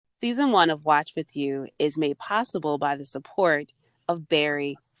Season 1 of Watch With You is made possible by the support of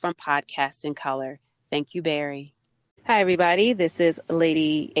Barry from Podcast in Color. Thank you, Barry. Hi, everybody. This is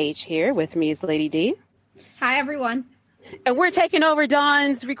Lady H here. With me is Lady D. Hi, everyone. And we're taking over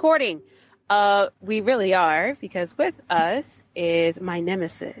Dawn's recording. We really are, because with us is my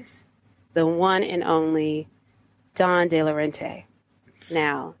nemesis, the one and only Dawn De Laurenti.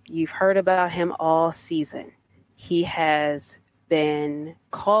 Now, you've heard about him all season. He has been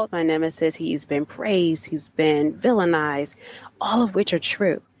called my nemesis. He's been praised. He's been villainized, all of which are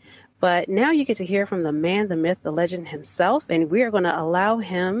true. But now you get to hear from the man, the myth, the legend himself, and we are going to allow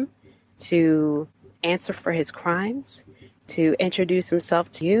him to answer for his crimes, to introduce himself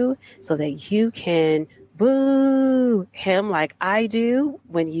to you so that you can boo him like I do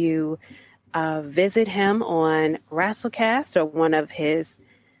when you visit him on Rasslecast or one of his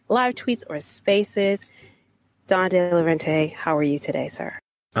live tweets or spaces. Dawn De Laurenti, how are you today, sir?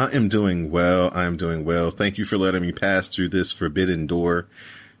 I am doing well. Thank you for letting me pass through this forbidden door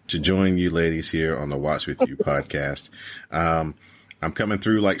to join you ladies here on the Watch With You podcast. I'm coming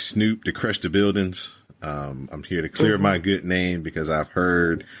through like Snoop to crush the buildings. I'm here to clear my good name because I've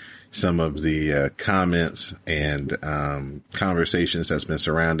heard some of the comments and conversations that's been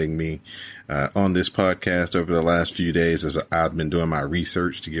surrounding me on this podcast over the last few days as I've been doing my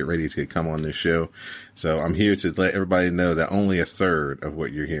research to get ready to come on this show. So I'm here to let everybody know that only a third of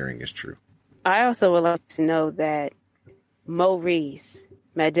what you're hearing is true. I also would like to know that Maurice,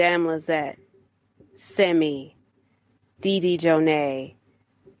 Madame Lizette, Semi, Dee Jonay,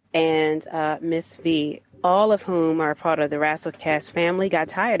 and Miss V, all of whom are part of the Rasslecast family, got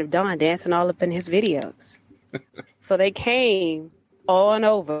tired of Dawn dancing all up in his videos. So they came on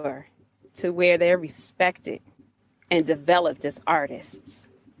over to where they're respected and developed as artists.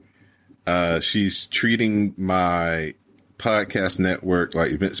 She's treating my podcast network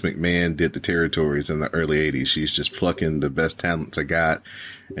like Vince McMahon did the territories in the early 80s. She's just plucking the best talents I got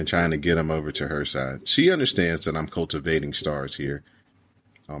and trying to get them over to her side. She understands that I'm cultivating stars here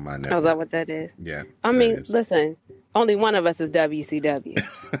on my network. Oh, is that what that is? Yeah. I mean, listen, only one of us is WCW.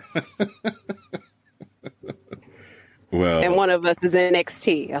 Well, and one of us is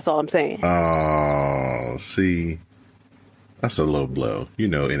NXT. That's all I'm saying. Oh, see, that's a low blow. You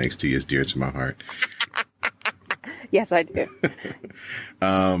know, NXT is dear to my heart. Yes, I do.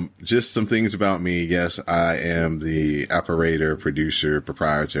 Just some things about me. Yes, I am the operator, producer,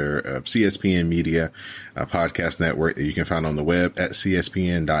 proprietor of CSPN Media, a podcast network that you can find on the web at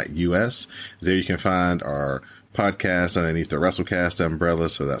cspn.us. There you can find our podcast underneath the WrestleCast umbrella.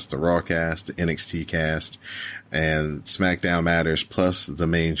 So that's the Rawcast, the NXT cast, and SmackDown Matters, plus the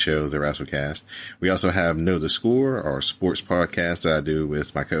main show, the WrestleCast. We also have Know the Score, our sports podcast that I do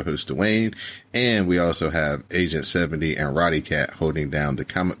with my co-host Dwayne. And we also have Agent 70 and Roddy Cat holding down the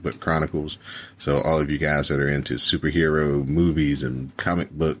Comic Book Chronicles. So all of you guys that are into superhero movies and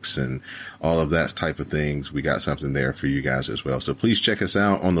comic books and all of that type of things, we got something there for you guys as well. So please check us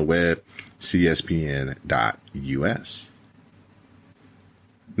out on the web, cspn.us.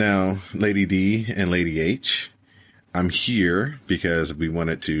 Now, Lady D and Lady H, I'm here because we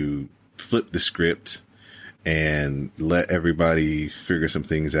wanted to flip the script and let everybody figure some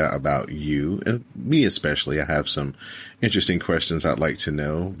things out about you and me especially. I have some interesting questions I'd like to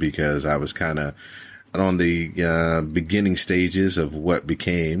know because I was kind of on the beginning stages of what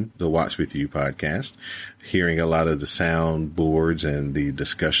became the Watch With You podcast, hearing a lot of the sound boards and the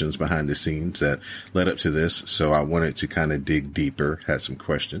discussions behind the scenes that led up to this. So I wanted to kind of dig deeper, had some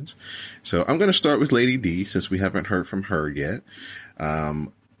questions. So I'm going to start with Lady D since we haven't heard from her yet.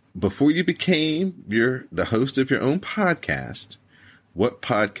 Before you became the host of your own podcast, what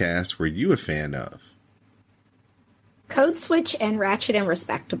podcast were you a fan of? Code Switch and Ratchet and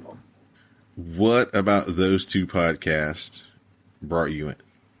Respectable. What about those two podcasts brought you in?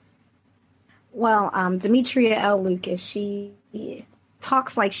 Well, Demetria L. Lucas, she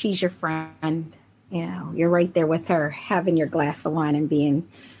talks like she's your friend. You know, you're right there with her, having your glass of wine and being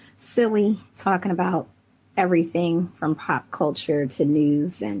silly, talking about everything from pop culture to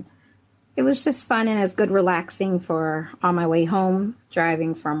news. And it was just fun and as good relaxing for on my way home,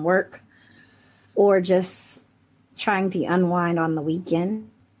 driving from work, or just trying to unwind on the weekend.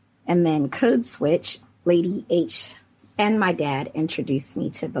 And then Code Switch, Lady H and my dad introduced me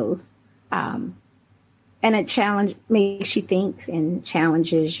to both. And it makes you think and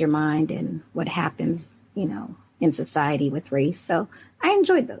challenges your mind and what happens, you know, in society with race. So I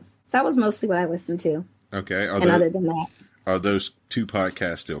enjoyed those. So that was mostly what I listened to. Okay. Other than that, are those two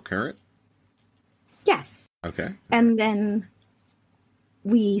podcasts still current? Yes. Okay. And then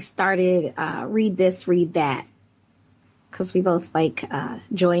we started Read This, Read That. because we both like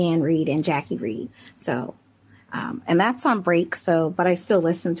Joy-Ann Reid and Jackie Reed. So, and that's on break. So, but I still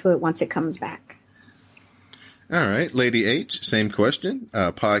listen to it once it comes back. All right, Lady H, same question.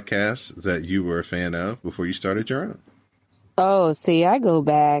 Podcasts that you were a fan of before you started your own. Oh, see, I go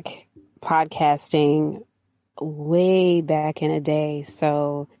back podcasting way back in a day.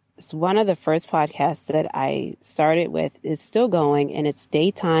 So it's one of the first podcasts that I started with is still going, and it's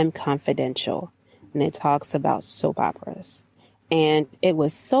Daytime Confidential, and it talks about soap operas. And it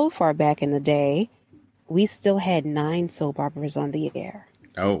was so far back in the day, we still had 9 soap operas on the air.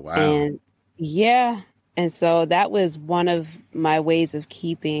 Oh, wow. And yeah. And so that was one of my ways of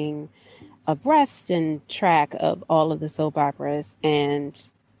keeping abreast and track of all of the soap operas. And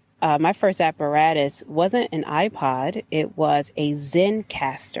my first apparatus wasn't an iPod. It was a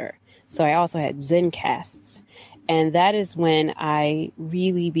Zencastr. So I also had Zencasts. And that is when I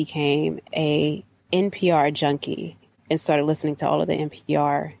really became a NPR junkie and started listening to all of the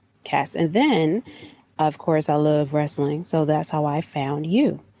NPR casts. And then, of course, I love wrestling. So that's how I found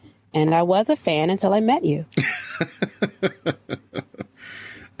you. And I was a fan until I met you.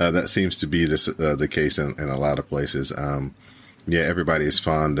 That seems to be the case in a lot of places. Yeah, everybody is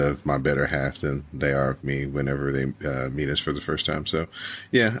fond of my better half than they are of me whenever they meet us for the first time. So,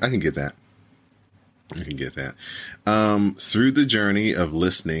 yeah, I can get that. Through the journey of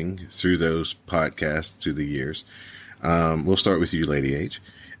listening through those podcasts through the years, we'll start with you, Lady H.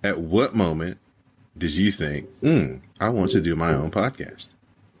 At what moment did you think, I want to do my own podcast?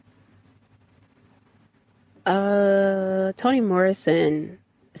 Toni Morrison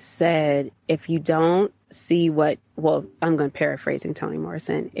said, if you don't see I'm going to paraphrasing Toni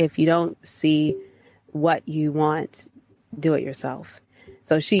Morrison. If you don't see what you want, do it yourself.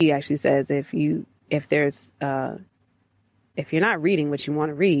 So she actually says, if you're not reading what you want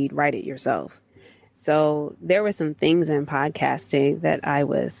to read, write it yourself. So there were some things in podcasting that I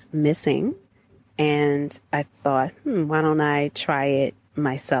was missing, and I thought, why don't I try it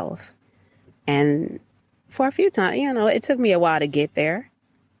myself? And for a few times, it took me a while to get there,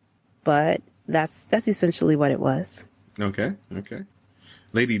 but that's essentially what it was. Okay.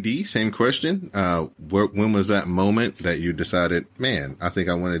 Lady D, same question. When was that moment that you decided, man, I think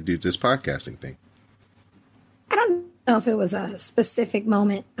I want to do this podcasting thing? I don't know if it was a specific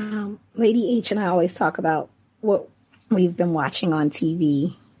moment. Lady H and I always talk about what we've been watching on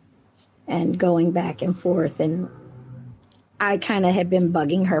TV and going back and forth. And I kind of had been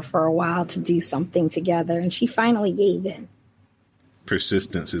bugging her for a while to do something together, and she finally gave in.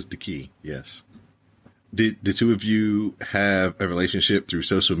 Persistence is the key. Yes. Did the two of you have a relationship through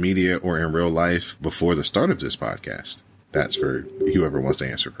social media or in real life before the start of this podcast? That's for whoever wants to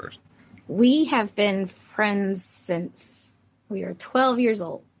answer first. We have been friends since we were 12 years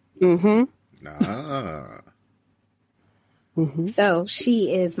old. Mm-hmm. Mm-hmm. So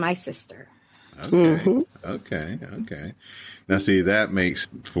she is my sister. Okay. Mm-hmm. Okay. Now, see, that makes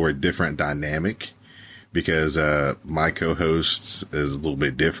for a different dynamic because my co-hosts is a little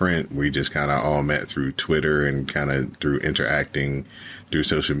bit different. We just kind of all met through Twitter and kind of through interacting through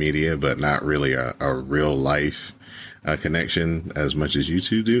social media, but not really a real life connection as much as you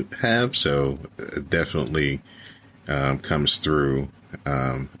two do have. So it definitely comes through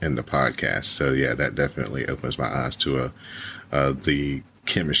in the podcast. So yeah, that definitely opens my eyes to the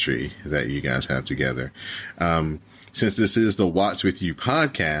chemistry that you guys have together. Since this is the Watch With You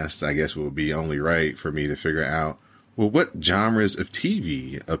podcast, I guess it would be only right for me to figure out, well, what genres of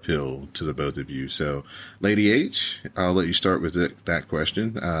TV appeal to the both of you? So, Lady H, I'll let you start with that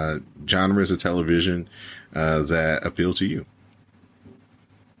question. Genres of television that appeal to you?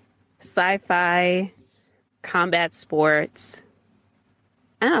 Sci-fi, combat sports,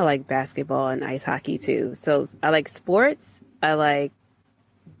 and I like basketball and ice hockey too. So I like sports. I like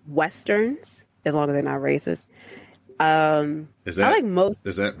Westerns, as long as they're not racist. Is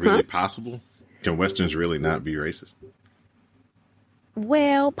that really Huh? possible? Can Westerns really not be racist?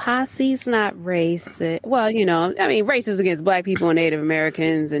 Well, posse's not racist. Well, racist against Black people and Native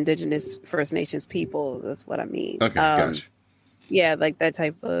Americans, Indigenous First Nations people. That's what I mean. Okay, gotcha. Yeah, like that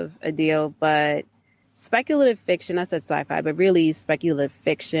type of a deal. But speculative fiction, I said sci-fi, but really speculative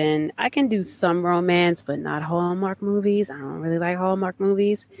fiction. I can do some romance, but not Hallmark movies. I don't really like Hallmark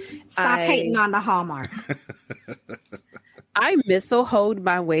movies. Stop hating on the Hallmark. I missile-hoed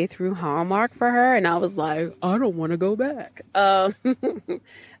my way through Hallmark for her, and I was like, I don't want to go back. I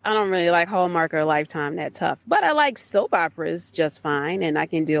don't really like Hallmark or Lifetime that tough, but I like soap operas just fine, and I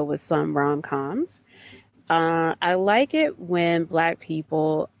can deal with some rom-coms. I like it when Black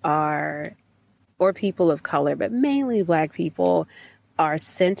people or people of color, but mainly Black people, are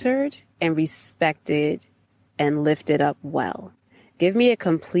centered and respected and lift it up well. Give me a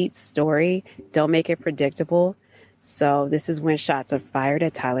complete story. Don't make it predictable. So this is when shots are fired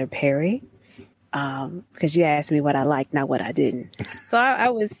at Tyler Perry. Because you asked me what I liked, not what I didn't. So I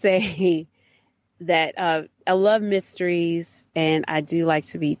would say that I love mysteries and I do like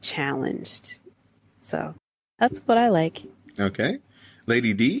to be challenged. So that's what I like. Okay.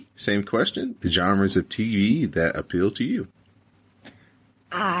 Lady D, same question. The genres of TV that appeal to you.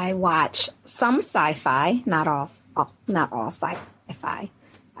 I watch some sci-fi, not all sci-fi,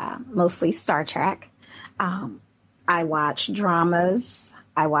 mostly Star Trek. I watch dramas.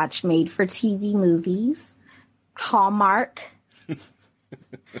 I watch made-for-TV movies, Hallmark,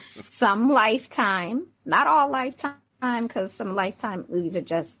 some Lifetime, not all Lifetime, because some Lifetime movies are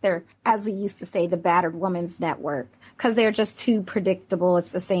just, they're, as we used to say, the battered woman's network, because they're just too predictable.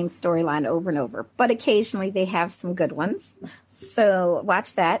 It's the same storyline over and over. But occasionally they have some good ones. So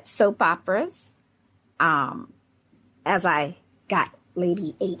watch that. Soap operas. As I got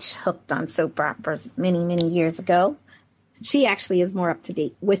Lady H hooked on soap operas many, many years ago. She actually is more up to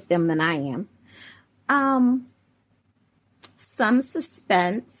date with them than I am. Some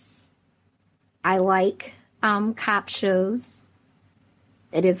suspense. I like cop shows.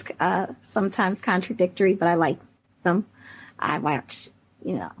 It is sometimes contradictory, but I like them. I watch,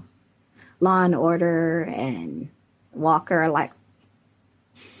 Law and Order and Walker. I like.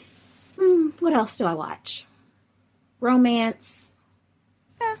 What else do I watch? Romance.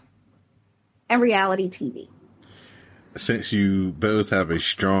 And reality TV. Since you both have a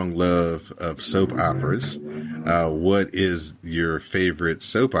strong love of soap operas, what is your favorite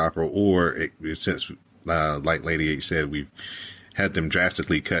soap opera? Or since, like Lady H said, we've had them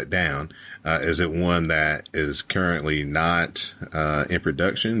drastically cut down, is it one that is currently not in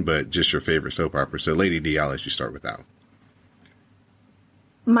production, but just your favorite soap opera? So Lady D, I'll let you start with that one.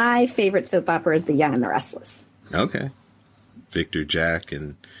 My favorite soap opera is The Young and the Restless. Okay. Victor, Jack,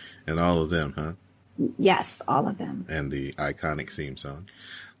 and all of them, huh? Yes, all of them. And the iconic theme song.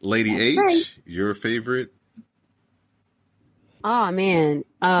 Lady That's H, right. Your favorite? Oh, man.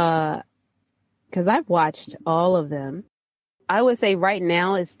 Because I've watched all of them. I would say right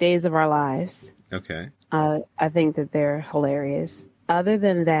now it's Days of Our Lives. Okay. I think that they're hilarious. Other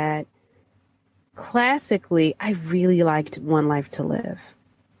than that, classically, I really liked One Life to Live.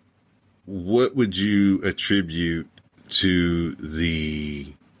 What would you attribute to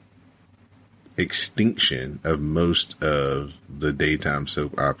the extinction of most of the daytime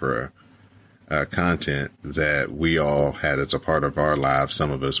soap opera content that we all had as a part of our lives,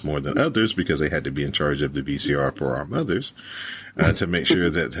 some of us more than others, because they had to be in charge of the VCR for our mothers to make sure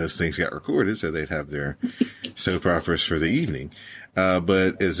that those things got recorded so they'd have their soap operas for the evening.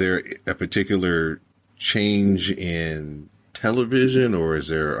 But is there a particular change in television, or is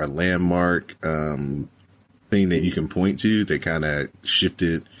there a landmark thing that you can point to that kind of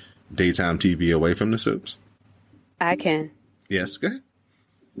shifted daytime TV away from the soaps? I can. Yes, go ahead.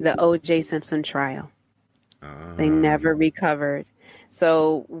 The O.J. Simpson trial. They never recovered.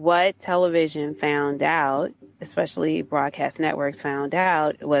 So what television found out, especially broadcast networks found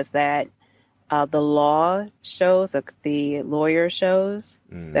out, was that the law shows, the lawyer shows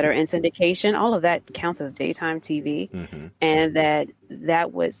that are in syndication, all of that counts as daytime TV. And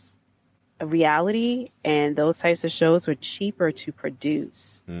that was a reality, and those types of shows were cheaper to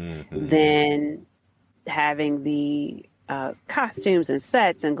produce than having the costumes and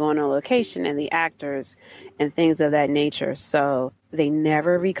sets and going on location and the actors and things of that nature. So they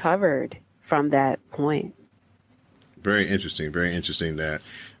never recovered from that point. Very interesting. Very interesting that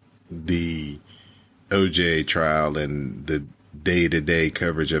the OJ trial and the day-to-day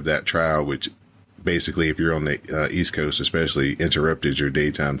coverage of that trial, which basically, if you're on the East Coast, especially, interrupted your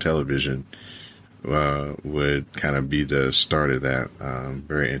daytime television, would kind of be the start of that.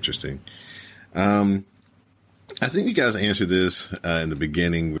 Very interesting. I think you guys answered this in the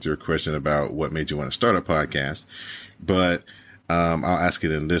beginning with your question about what made you want to start a podcast, but I'll ask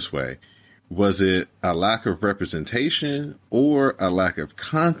it in this way. Was it a lack of representation or a lack of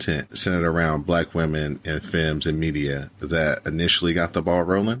content centered around Black women in films and media that initially got the ball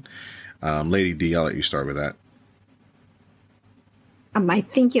rolling? Lady D, I'll let you start with that. I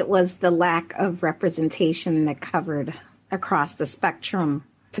think it was the lack of representation that covered across the spectrum.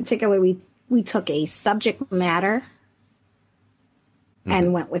 Particularly, we took a subject matter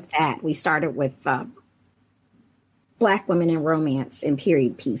and went with that. We started with Black women in romance and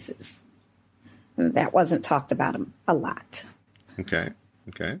period pieces. That wasn't talked about a lot. Okay.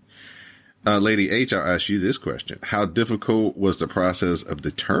 Lady H, I'll ask you this question. How difficult was the process of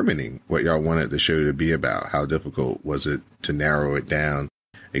determining what y'all wanted the show to be about? How difficult was it to narrow it down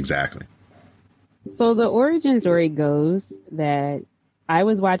exactly? So the origin story goes that I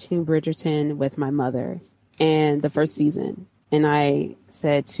was watching Bridgerton with my mother and the first season. And I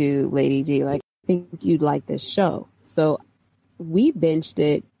said to Lady D, like, I think you'd like this show. So we binged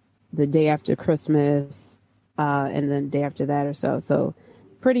it the day after Christmas and then the day after that or so. So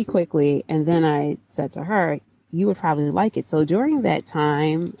pretty quickly. And then I said to her, you would probably like it. So during that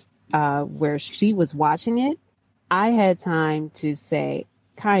time where she was watching it, I had time to say,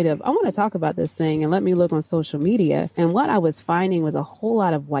 kind of, I want to talk about this thing and let me look on social media. And what I was finding was a whole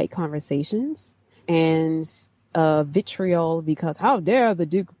lot of white conversations and vitriol because how dare the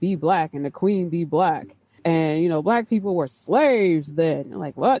Duke be black and the Queen be black? And, you know, black people were slaves then.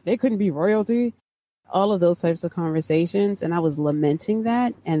 Like, what? They couldn't be royalty? All of those types of conversations. And I was lamenting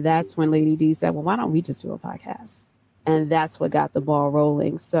that. And that's when Lady D said, well, why don't we just do a podcast? And that's what got the ball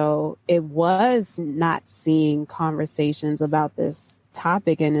rolling. So it was not seeing conversations about this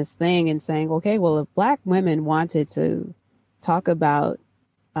topic and this thing and saying, okay, well, if black women wanted to talk about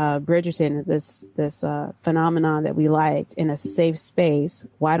Bridgerton, this phenomenon that we liked in a safe space,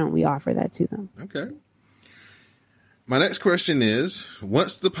 why don't we offer that to them? Okay. My next question is,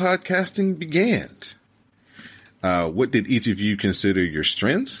 once the podcasting began, what did each of you consider your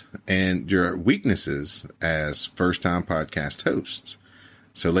strengths and your weaknesses as first-time podcast hosts?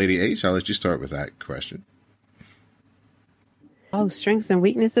 So, Lady H, I'll let you start with that question. Oh, strengths and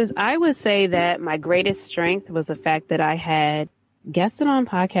weaknesses. I would say that my greatest strength was the fact that I had guested on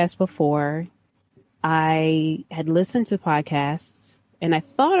podcasts before. I had listened to podcasts and I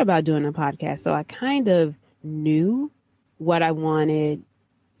thought about doing a podcast. So I kind of knew what I wanted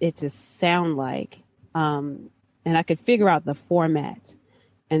it to sound like. And I could figure out the format.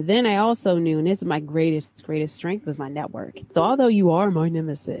 And then I also knew, and this is my greatest strength, was my network. So although you are my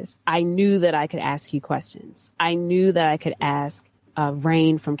nemesis, I knew that I could ask you questions. I knew that I could ask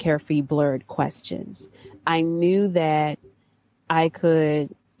Rain from Carefree Blurred questions. I knew that I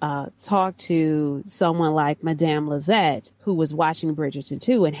could talk to someone like Madame Lizette, who was watching Bridgerton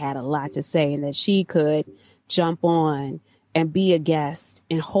too and had a lot to say, and that she could jump on and be a guest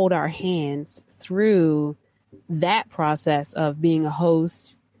and hold our hands through that process of being a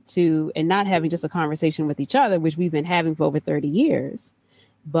host to, and not having just a conversation with each other, which we've been having for over 30 years,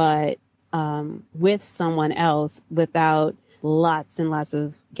 but with someone else without lots and lots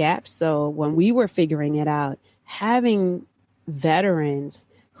of gaps. So when we were figuring it out, having veterans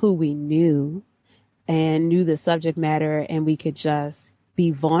who we knew and knew the subject matter and we could just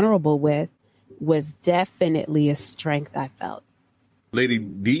be vulnerable with was definitely a strength I felt. Lady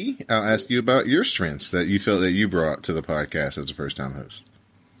D, I'll ask you about your strengths that you felt that you brought to the podcast as a first-time host.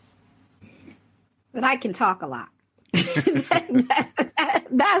 But I can talk a lot.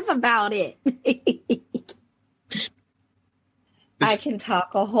 That's about it. I can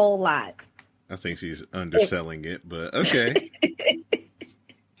talk a whole lot. I think she's underselling it, but okay.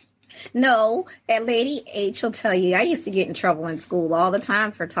 No, and Lady H will tell you, I used to get in trouble in school all the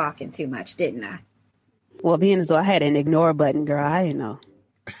time for talking too much, didn't I? Well, being as though I had an ignore button, girl, I didn't know.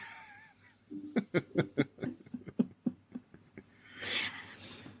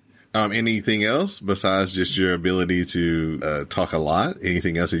 Anything else besides just your ability to talk a lot?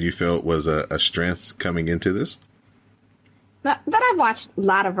 Anything else that you felt was a strength coming into this? That I've watched a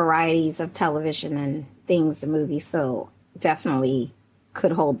lot of varieties of television and things and movies, so definitely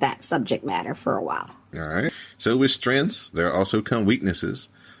could hold that subject matter for a while. All right. So with strengths, there also come weaknesses.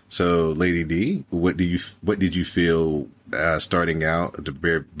 So, Lady D, what did you feel starting out at the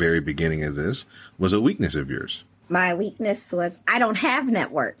very, very beginning of this was a weakness of yours? My weakness was I don't have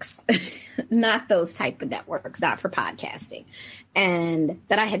networks, not those type of networks, not for podcasting, and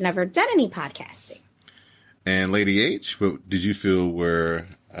that I had never done any podcasting. And Lady H, what did you feel were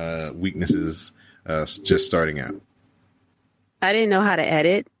weaknesses just starting out? I didn't know how to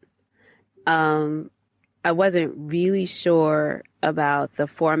edit. I wasn't really sure about the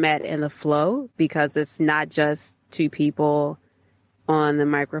format and the flow because it's not just two people on the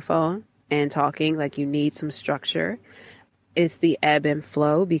microphone and talking. Like, you need some structure. It's the ebb and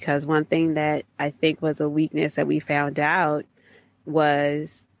flow, because one thing that I think was a weakness that we found out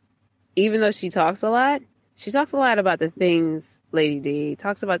was, even though she talks a lot about the things, Lady D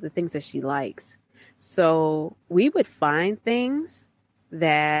talks about the things that she likes. So we would find things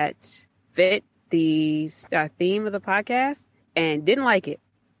that fit the theme of the podcast and didn't like it.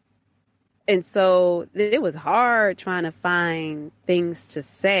 And so it was hard trying to find things to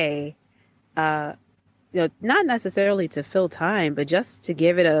say, not necessarily to fill time, but just to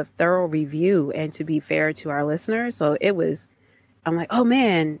give it a thorough review and to be fair to our listeners. So I'm like, oh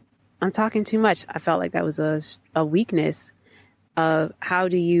man, I'm talking too much. I felt like that was a weakness. of how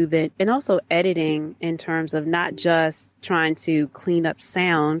do you then, and also editing in terms of not just trying to clean up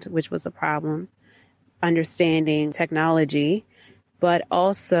sound, which was a problem, understanding technology, but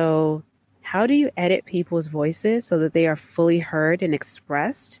also how do you edit people's voices so that they are fully heard and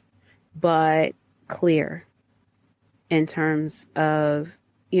expressed, but clear in terms of,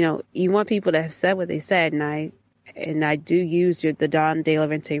 you want people to have said what they said. And I do use the Don De La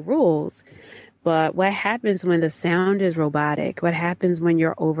Renta rules. But what happens when the sound is robotic? What happens when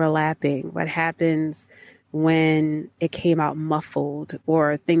you're overlapping? What happens when it came out muffled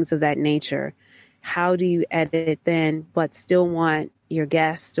or things of that nature? How do you edit it then, but still want your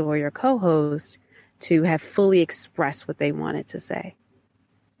guest or your co-host to have fully expressed what they wanted to say?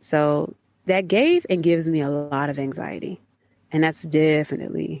 So that gave and gives me a lot of anxiety. And that's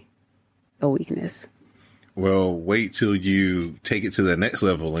definitely a weakness. Well, wait till you take it to the next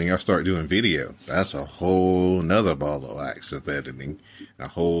level and y'all start doing video. That's a whole nother ball of wax of editing.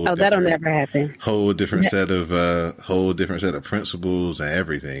 That'll never happen. Whole different set of principles and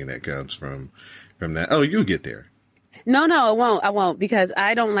everything that comes from that. Oh, you'll get there. No, I won't because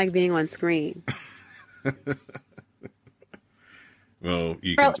I don't like being on screen. Well,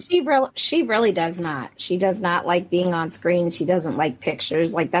 she really does not. She does not like being on screen. She doesn't like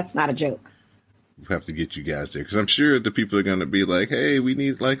pictures. Like, that's not a joke. We have to get you guys there because I'm sure the people are going to be like, "Hey, we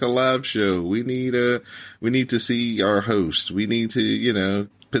need like a live show. We need to see our hosts. We need to,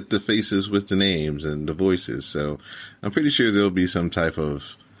 put the faces with the names and the voices." So I'm pretty sure there'll be some type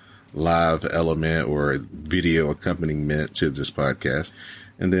of live element or video accompaniment to this podcast,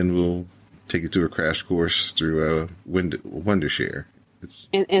 and then we'll take it to a crash course through Wondershare.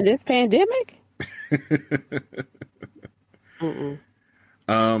 In this pandemic.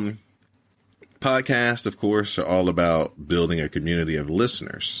 Podcasts, of course, are all about building a community of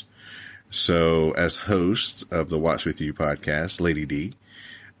listeners. So, as host of the Watch With You podcast, Lady D,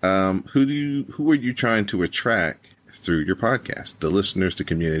 who are you trying to attract through your podcast? The listeners, the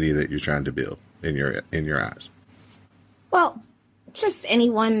community that you're trying to build in your eyes. Well, just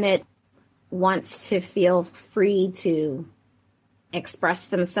anyone that wants to feel free to express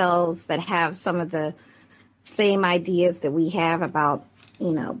themselves, that have some of the same ideas that we have about,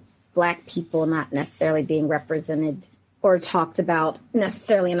 Black people not necessarily being represented or talked about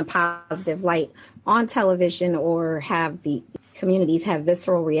necessarily in a positive light on television, or have the communities have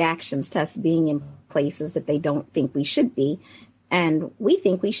visceral reactions to us being in places that they don't think we should be. And we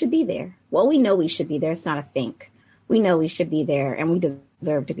think we should be there. Well, we know we should be there. It's not a think. We know we should be there, and we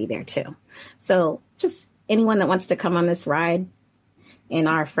deserve to be there too. So just anyone that wants to come on this ride in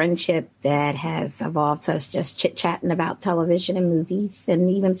our friendship that has evolved to us just chit-chatting about television and movies and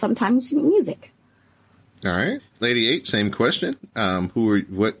even sometimes music. All right. Lady H, same question.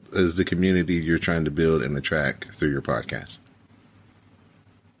 What is the community you're trying to build and attract through your podcast?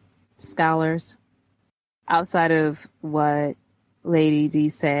 Scholars. Outside of what Lady D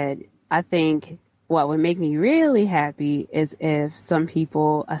said, I think what would make me really happy is if some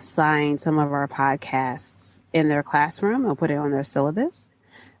people assign some of our podcasts in their classroom or put it on their syllabus,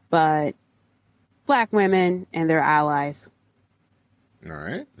 but Black women and their allies. All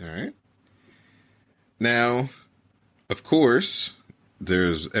right. Now, of course,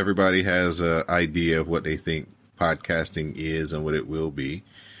 everybody has an idea of what they think podcasting is and what it will be.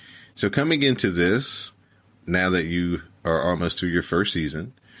 So coming into this, now that you are almost through your first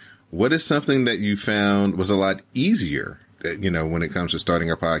season, what is something that you found was a lot easier, when it comes to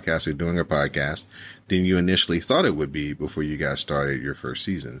starting a podcast or doing a podcast than you initially thought it would be before you guys started your first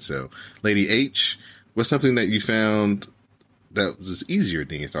season? So, Lady H, what's something that you found that was easier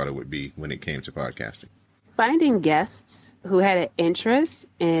than you thought it would be when it came to podcasting? Finding guests who had an interest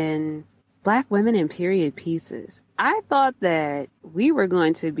in Black women in period pieces. I thought that we were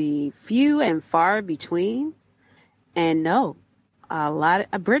going to be few and far between, and no.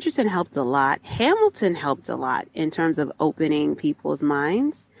 Bridgerton helped a lot. Hamilton helped a lot in terms of opening people's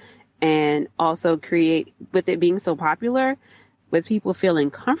minds, and also with it being so popular, with people feeling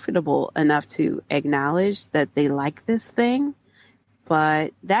comfortable enough to acknowledge that they like this thing.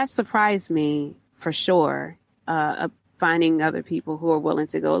 But that surprised me for sure, finding other people who are willing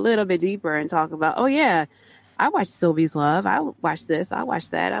to go a little bit deeper and talk about, oh yeah, I watched Sylvie's Love. I watched this. I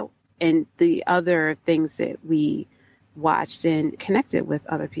watched that. And the other things that we watched and connected with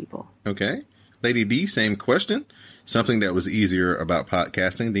other people. Okay. Lady D, same question. Something that was easier about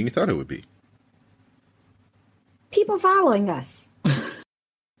podcasting than you thought it would be. People following us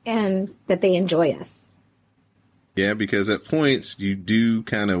and that they enjoy us. Yeah, because at points you do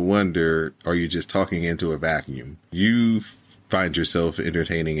kind of wonder, are you just talking into a vacuum? You find yourself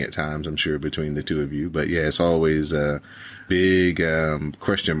entertaining at times, I'm sure, between the two of you. But yeah, it's always a big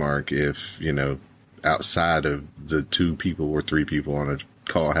question mark if, outside of the two people or three people on a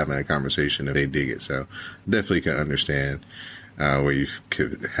call having a conversation, if they dig it. So definitely can understand where you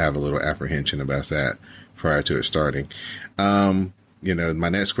could have a little apprehension about that prior to it starting. My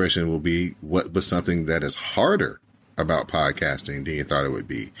next question will be, what was something that is harder about podcasting than you thought it would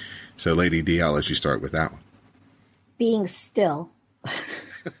be? So Lady D, I'll let you start with that one. Being still.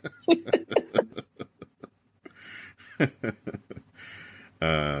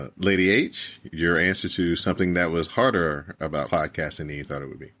 Lady H, your answer to something that was harder about podcasting than you thought it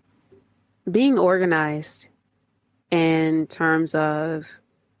would be? Being organized in terms of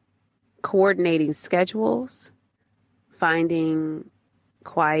coordinating schedules, finding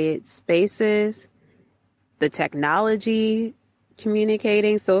quiet spaces, the technology,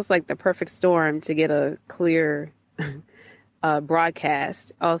 communicating. So it's like the perfect storm to get a clear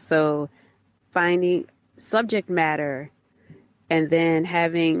broadcast. Also, finding subject matter and then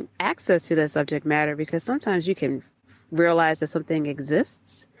having access to that subject matter, because sometimes you can realize that something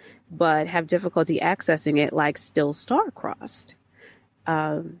exists, but have difficulty accessing it, like still star-crossed.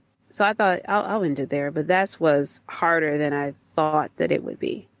 So I thought I'll end it there, but that was harder than I thought that it would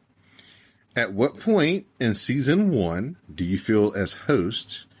be. At what point in season 1 do you feel as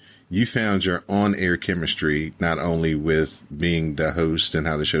host you found your on-air chemistry, not only with being the host and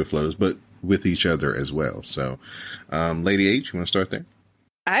how the show flows, but with each other as well? So, Lady H, you want to start there?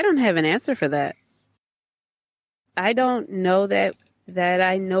 I don't have an answer for that. I don't know that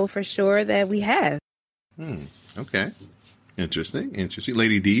I know for sure that we have. Okay. Interesting.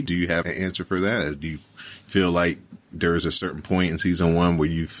 Lady D, do you have an answer for that? Do you feel like there was a certain point in season 1 where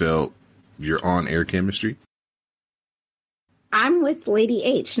you felt your on-air chemistry? I'm with Lady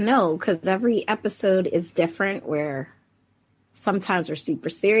H. No, because every episode is different, where sometimes we're super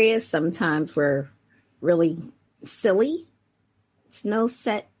serious, sometimes we're really silly. It's no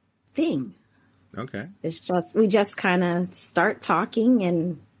set thing. Okay. It's just, we just kind of start talking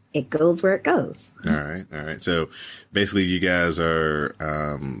and it goes where it goes. All right. So basically you guys are,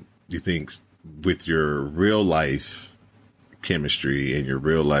 you think with your real life chemistry and your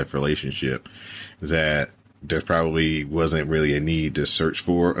real life relationship that there probably wasn't really a need to search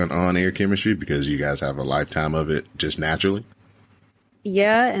for an on-air chemistry because you guys have a lifetime of it just naturally?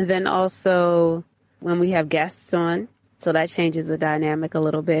 Yeah. And then also when we have guests on, so that changes the dynamic a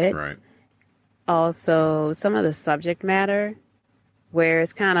little bit. Right. Also, some of the subject matter where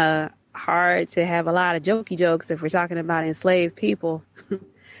it's kind of hard to have a lot of jokey jokes if we're talking about enslaved people.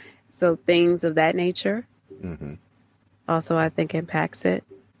 So things of that nature. Mm-hmm. Also, I think impacts it.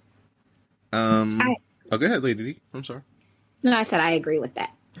 Go ahead, Lady D. I'm sorry. No, I said I agree with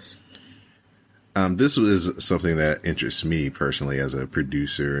that. This was something that interests me personally as a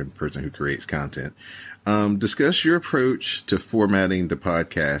producer and person who creates content. Discuss your approach to formatting the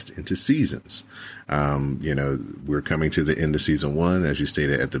podcast into seasons. We're coming to the end of season 1, as you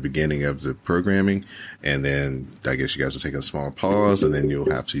stated at the beginning of the programming. And then I guess you guys will take a small pause and then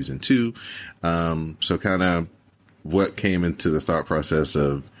you'll have season 2. So kind of what came into the thought process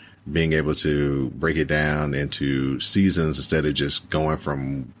of being able to break it down into seasons instead of just going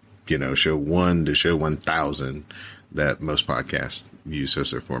from, show 1 to show 1,000 that most podcasts use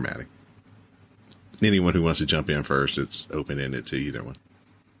as their formatting. Anyone who wants to jump in first, it's open-ended to either one.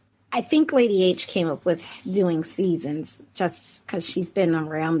 I think Lady H came up with doing seasons just because she's been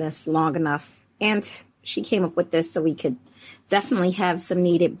around this long enough. And she came up with this so we could definitely have some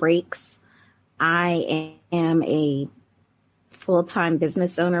needed breaks. I am a full-time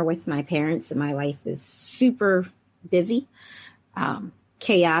business owner with my parents, and my life is super busy,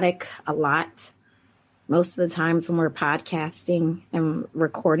 chaotic a lot. Most of the times when we're podcasting and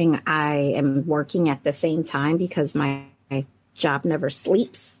recording, I am working at the same time because my job never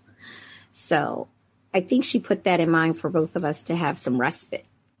sleeps. So I think she put that in mind for both of us to have some respite.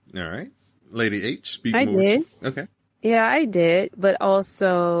 All right. Lady H, speak I more. did. Okay. Yeah, I did. But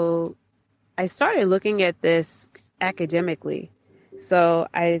also, I started looking at this academically. So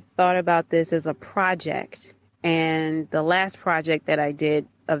I thought about this as a project. And the last project that I did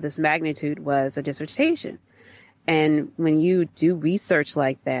of this magnitude was a dissertation. And when you do research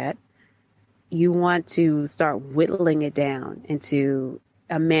like that, you want to start whittling it down into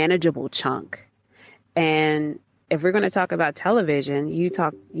a manageable chunk. And if we're going to talk about television,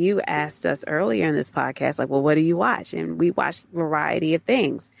 you asked us earlier in this podcast, like, well, what do you watch? And we watched a variety of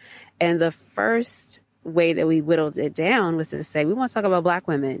things. And the first way that we whittled it down was to say, we want to talk about Black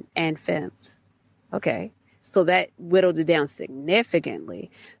women and femmes. Okay. So that whittled it down significantly.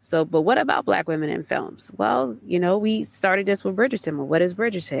 So, but what about Black women in films? Well, we started this with Bridgerton. Well, what is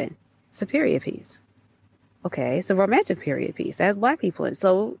Bridgerton? It's a period piece. Okay, it's a romantic period piece. It has Black people in.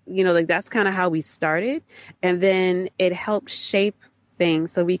 So, that's kind of how we started. And then it helped shape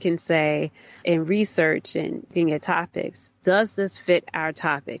things so we can say in research and looking at topics, does this fit our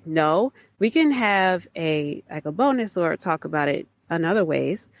topic? No, we can have a bonus or talk about it in other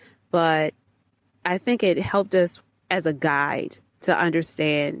ways. But I think it helped us as a guide to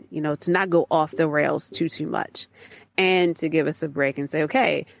understand, to not go off the rails too much, and to give us a break and say,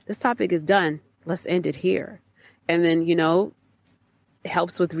 okay, this topic is done. Let's end it here. And then,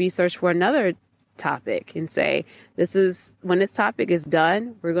 helps with research for another topic and say, when this topic is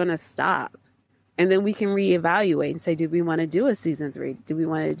done, we're going to stop. And then we can reevaluate and say, do we want to do a season 3? Do we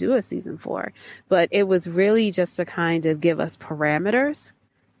want to do a season 4? But it was really just to kind of give us parameters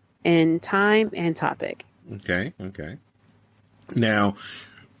in time and topic. Okay. Now,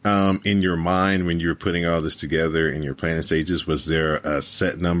 in your mind, when you were putting all this together in your planning stages, was there a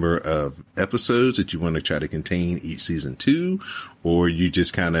set number of episodes that you want to try to contain each season 2, or you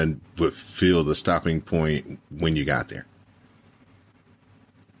just kind of would feel the stopping point when you got there?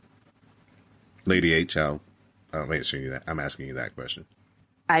 Lady H, I'm asking you that question.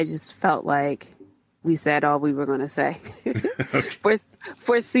 I just felt like we said all we were going to say. Okay.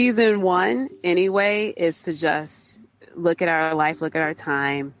 For season 1, anyway, is to just look at our life, look at our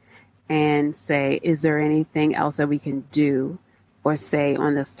time, and say, is there anything else that we can do or say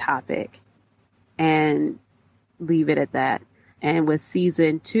on this topic? And leave it at that. And with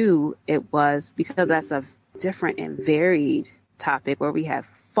season 2, it was because that's a different and varied topic where we have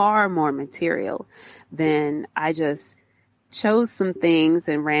far more material. Then I just chose some things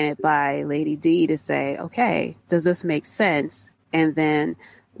and ran it by Lady D to say, okay, does this make sense? And then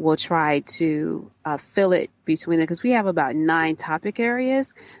we'll try to fill it between them, because we have about 9 topic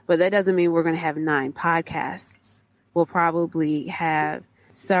areas, but that doesn't mean we're going to have 9 podcasts. We'll probably have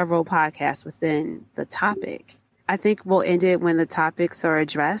several podcasts within the topic. I think we'll end it when the topics are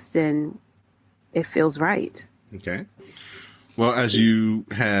addressed and it feels right. Okay. Well, as you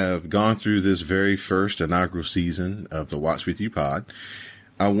have gone through this very first inaugural season of the Watch With You pod,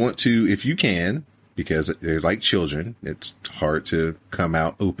 I want to, if you can, because they're like children, it's hard to come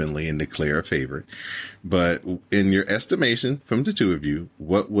out openly and declare a favorite. But in your estimation from the two of you,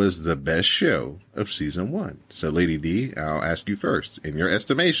 what was the best show of season 1? So Lady D, I'll ask you first. In your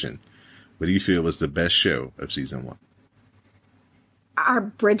estimation, what do you feel was the best show of season 1? Our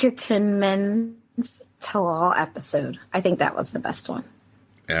Bridgerton men's tell-all episode. I think that was the best one.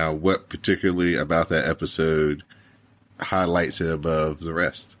 What particularly about that episode highlights it above the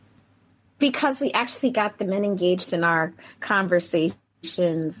rest? Because we actually got the men engaged in our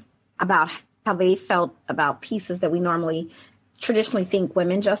conversations about how they felt about pieces that we normally traditionally think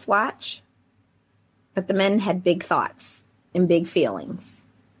women just watch. But the men had big thoughts and big feelings.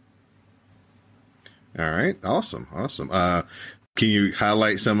 All right. Awesome. Can you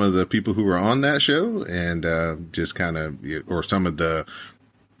highlight some of the people who were on that show and just kind of, or some of the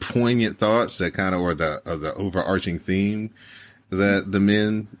poignant thoughts that kind of, or the overarching theme that the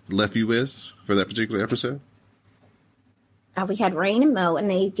men left you with for that particular episode? We had Rain and Mo, and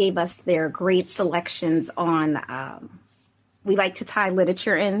they gave us their great selections on, we like to tie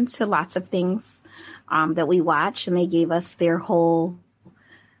literature into lots of things that we watch, and they gave us their whole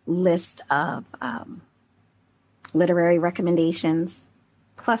list of literary recommendations.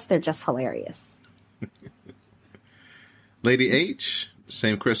 Plus, they're just hilarious. Lady H,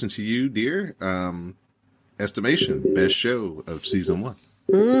 same question to you, dear. Estimation, best show of season 1.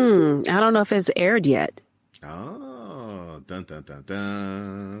 I don't know if it's aired yet. Oh, dun, dun, dun,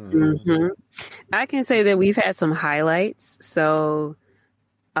 dun. Mm-hmm. I can say that we've had some highlights. So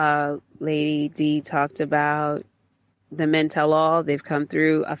Lady D talked about the Men Tell All. They've come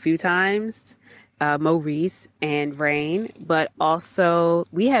through a few times. Maurice and Rain, but also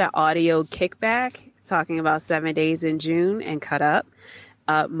we had an audio kickback talking about 7 Days in June and Cut Up.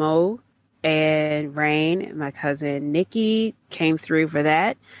 Mo and Rain, my cousin Nikki, came through for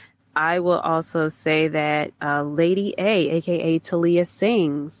that. I will also say that Lady A, aka Talia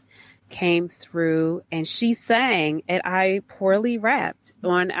Sings, came through and she sang, and I poorly rapped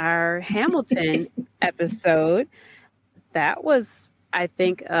on our Hamilton episode. That was, I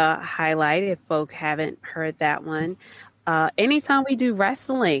think, a highlight if folk haven't heard that one. Anytime we do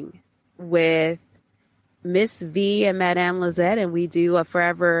wrestling with Miss V and Madame Lizette, and we do a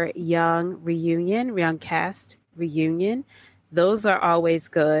Forever Young reunion, young cast reunion, those are always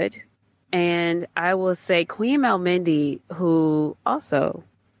good. And I will say Queen Melmindy, who also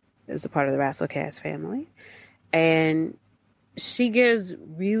is a part of the WrestleCast family, and she gives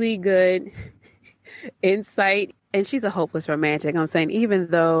really good insight. And she's a hopeless romantic. I'm saying, even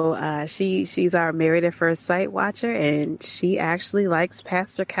though she's our Married at First Sight watcher, and she actually likes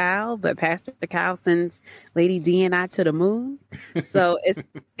Pastor Cal, but Pastor Cal sends Lady D and I to the moon. So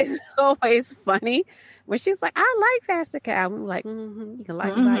it's always funny when she's like, "I like Pastor Cal." I'm like, "You can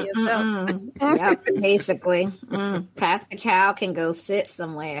like him by yourself." Yeah, basically, Pastor Cal can go sit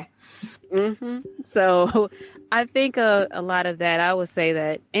somewhere. So I think a lot of that, I would say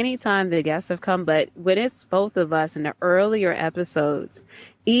that anytime the guests have come, but when it's both of us in the earlier episodes,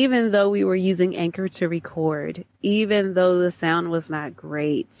 even though we were using Anchor to record, even though the sound was not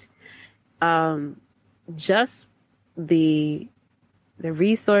great, just the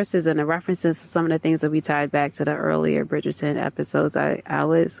resources and the references to some of the things that we tied back to the earlier Bridgerton episodes, I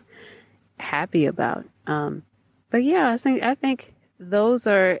was happy about. But yeah, I think those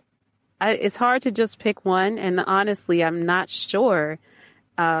are. It's hard to just pick one, and honestly, I'm not sure.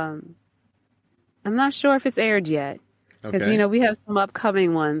 I'm not sure if it's aired yet, because we have some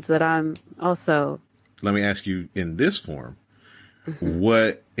upcoming ones that I'm also. Let me ask you in this form: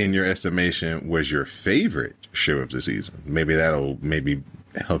 what, in your estimation, was your favorite show of the season? Maybe that'll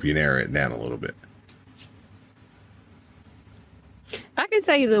help you narrow it down a little bit. I can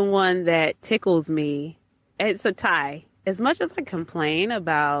tell you the one that tickles me. It's a tie. As much as I complain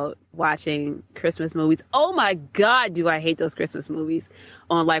about watching Christmas movies, oh my God, do I hate those Christmas movies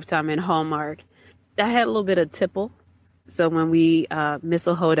on Lifetime and Hallmark. I had a little bit of tipple. So when we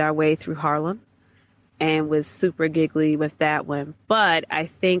missile-hoed our way through Harlem, and was super giggly with that one. But I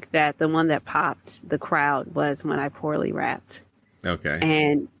think that the one that popped the crowd was When I Poorly Rapped.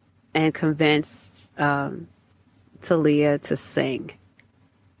 Okay. And convinced Talia to sing.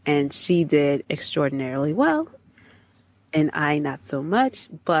 And she did extraordinarily well. And I not so much,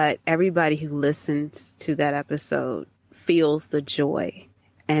 but everybody who listens to that episode feels the joy,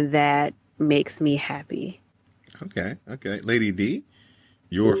 and that makes me happy. Okay. Lady D,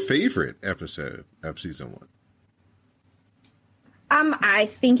 your favorite episode of season 1? I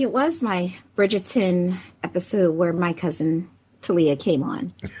think it was my Bridgerton episode where my cousin Talia came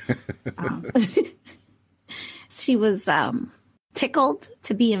on. She was tickled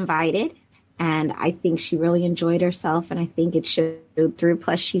to be invited. And I think she really enjoyed herself, and I think it showed through.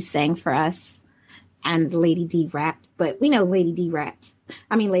 Plus, she sang for us, and Lady D rapped. But we know Lady D raps.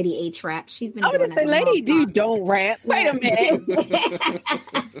 I mean, Lady H raps. She's been. I would say Lady D don't rap. Wait a minute.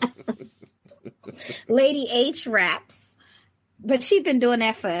 Lady H raps, but she's been doing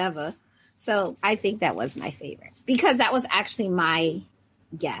that forever. So I think that was my favorite because that was actually my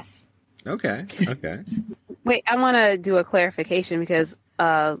guess. Okay. Wait, I want to do a clarification because.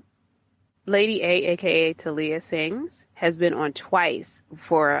 Lady A, aka Talia Sings, has been on twice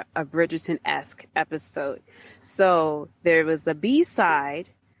for a Bridgerton-esque episode. So there was the B-side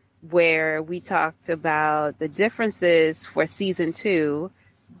where we talked about the differences for season 2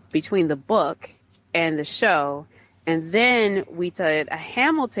 between the book and the show. And then we did a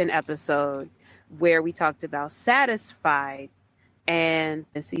Hamilton episode where we talked about Satisfied and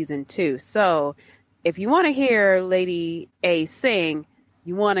the season 2. So if you want to hear Lady A sing,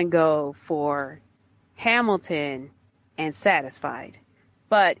 you want to go for Hamilton and Satisfied.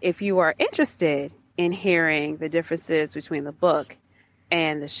 But if you are interested in hearing the differences between the book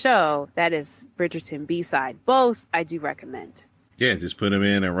and the show, that is Bridgerton B-side. Both I do recommend. Yeah, just put them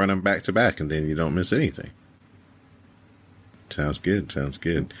in and run them back to back, and then you don't miss anything. Sounds good.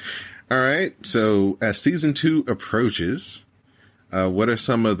 All right, so as season 2 approaches, what are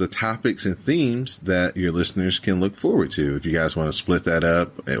some of the topics and themes that your listeners can look forward to? If you guys want to split that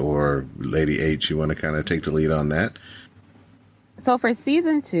up, or Lady H, you want to kind of take the lead on that? So for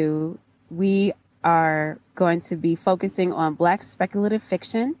season 2, we are going to be focusing on Black speculative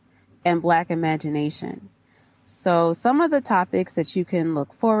fiction and Black imagination. So some of the topics that you can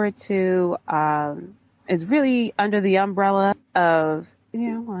look forward to is really under the umbrella of,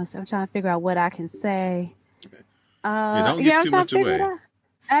 I'm trying to figure out what I can say. Don't give too much away.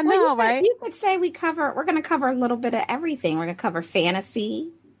 I know, right? You could say we're going to cover a little bit of everything. We're going to cover fantasy.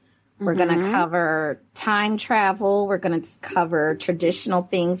 We're going to cover time travel. We're going to cover traditional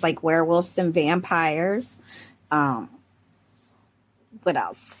things like werewolves and vampires. What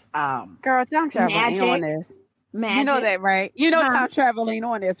else? Girl, time travel ain't on this. Magic. You know that, right? You know time travel ain't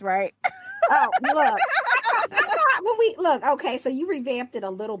on this, right? Oh, look. Look, okay, so you revamped it a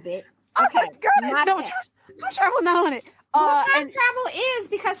little bit. Okay. Girl, time travel not on it. Well, time travel is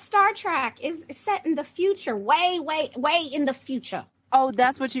because Star Trek is set in the future, way in the future. Oh,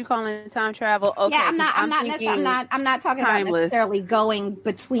 that's what you calling time travel? Okay. Yeah, I'm not talking about necessarily going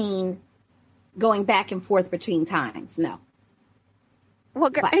between going back and forth between times. No. Well,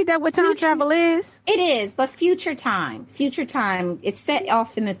 ain't that what time travel is? It is, but future time, it's set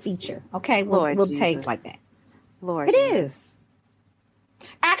off in the future. Okay, we'll take like that. Lord, it is.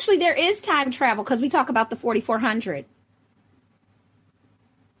 Actually, there is time travel because we talk about the 4400.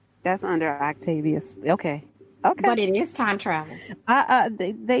 That's under Octavius. Okay. But it is time travel. I'm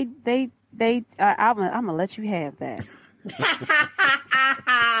gonna let you have that.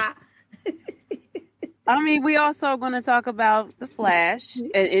 I mean, we also going to talk about the Flash,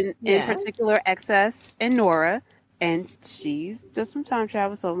 in particular, Excess and Nora, and she does some time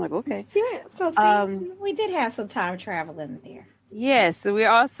travel. So I'm like, okay. Yeah, so see, we did have some time travel in there. Yes, so we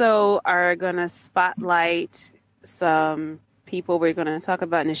also are going to spotlight some people we're going to talk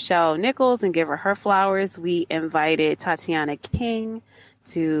about Nichelle Nichols and give her flowers. We invited Tatiana King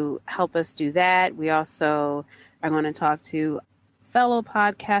to help us do that. We also are going to talk to fellow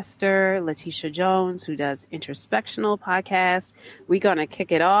podcaster Letitia Jones, who does Introspectional Podcast. We're going to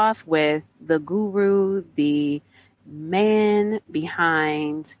kick it off with the guru, the man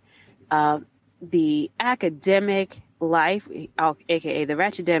behind the academic life, aka the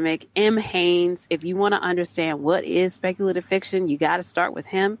Ratchetdemic, M. Haynes. If you want to understand what is speculative fiction, you got to start with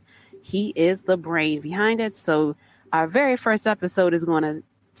him. He is the brain behind it. So our very first episode is going to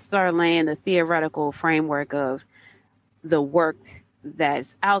start laying the theoretical framework of the work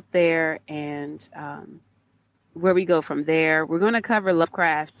that's out there and where we go from there. We're going to cover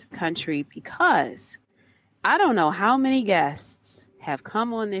Lovecraft Country because I don't know how many guests have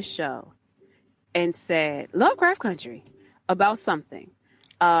come on this show and said Lovecraft Country about something.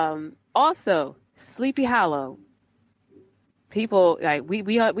 Also, Sleepy Hollow. People like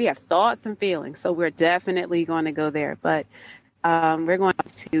we have thoughts and feelings, so we're definitely going to go there. But we're going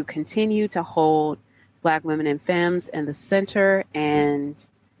to continue to hold Black women and femmes in the center and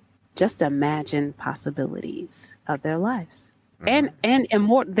just imagine possibilities of their lives and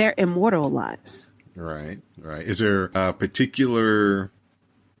their immortal lives. Right. Is there a particular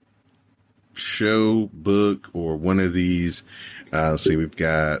show, book, or one of these? Let's see, we've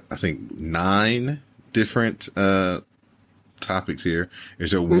got, I think, 9 different topics here. Is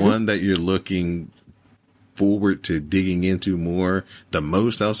there one that you're looking forward to digging into more, the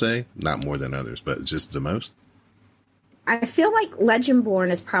most? I'll say not more than others, but just the most. I feel like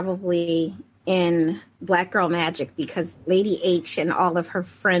Legendborn is probably in Black Girl Magic because Lady H and all of her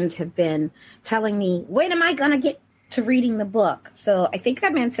friends have been telling me, when am I gonna get to reading the book? So I think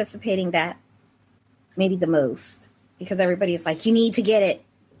I'm anticipating that maybe the most because everybody's like, you need to get it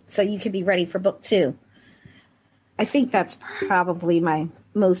so you can be ready for book 2. I think that's probably my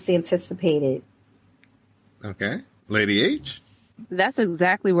most anticipated. Okay. Lady H? That's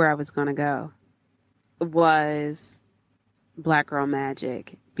exactly where I was going to go, was Black Girl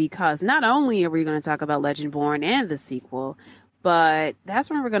Magic, because not only are we going to talk about Legendborn and the sequel, but that's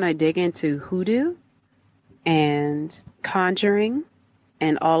when we're going to dig into hoodoo and conjuring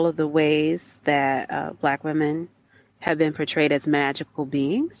and all of the ways that Black women have been portrayed as magical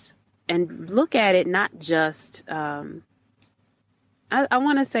beings, and look at it not just... I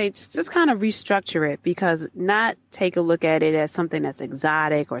want to say just kind of restructure it, because not take a look at it as something that's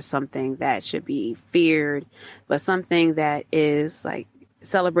exotic or something that should be feared, but something that is like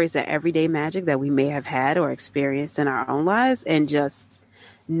celebrates the everyday magic that we may have had or experienced in our own lives, and just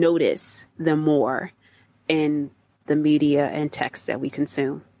notice them more in the media and text that we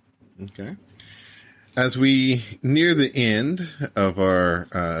consume. Okay. As we near the end of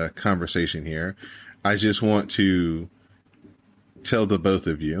our conversation here, I just want to tell the both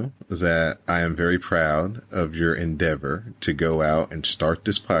of you that I am very proud of your endeavor to go out and start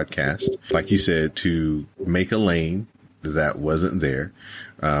this podcast. Like you said, to make a lane that wasn't there.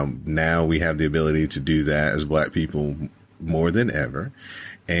 Now we have the ability to do that as Black people more than ever.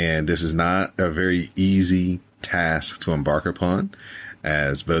 And this is not a very easy task to embark upon,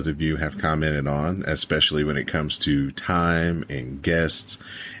 as both of you have commented on, especially when it comes to time and guests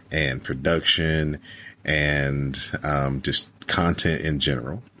and production and just content in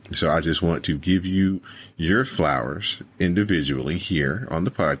general. So I just want to give you your flowers individually here on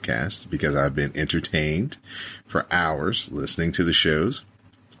the podcast, because I've been entertained for hours listening to the shows,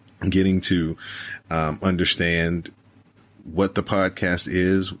 getting to understand what the podcast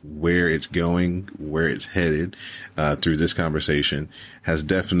is, where it's going, where it's headed through this conversation has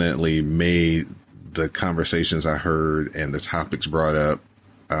definitely made the conversations I heard and the topics brought up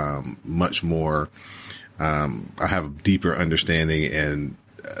much more. I have a deeper understanding and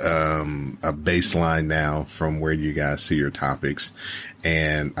a baseline now from where you guys see your topics.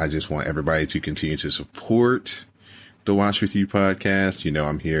 And I just want everybody to continue to support the the Watch With You podcast. You know,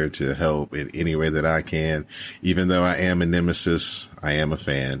 I'm here to help in any way that I can. Even though I am a nemesis, I am a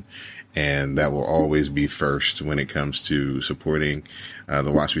fan. And that will always be first when it comes to supporting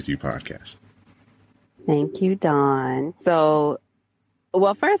the Watch With You podcast. Thank you, Don. So,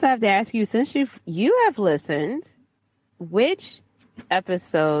 well, first I have to ask you, since you have listened, which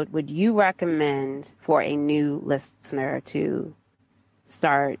episode would you recommend for a new listener to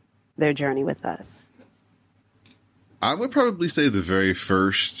start their journey with us? I would probably say the very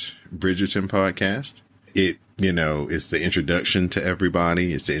first Bridgerton podcast. It, you know, it's the introduction to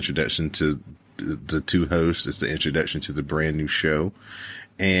everybody. It's the introduction to the two hosts. It's the introduction to the brand new show.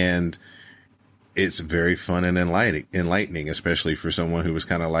 And it's very fun and enlightening, especially for someone who was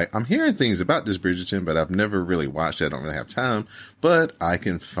kind of like, I'm hearing things about this Bridgerton, but I've never really watched it. I don't really have time, but I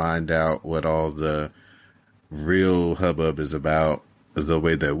can find out what all the real hubbub is about the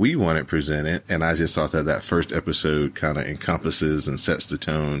way that we want it presented. And I just thought that first episode kind of encompasses and sets the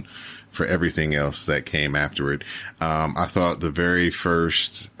tone for everything else that came afterward. I thought the very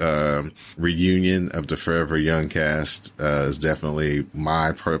first reunion of the Forever Young cast is definitely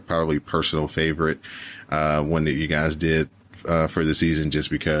my probably personal favorite one that you guys did for the season, just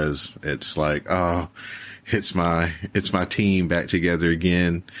because it's like, oh, it's my team back together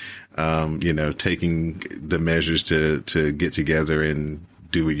again. You know, taking the measures to get together and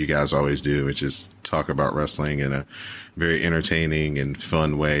do what you guys always do, which is talk about wrestling in a very entertaining and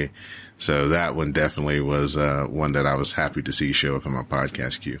fun way. So that one definitely was one that I was happy to see show up in my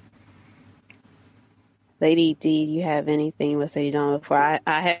podcast queue. Lady D, do you have anything you want to say, Don, before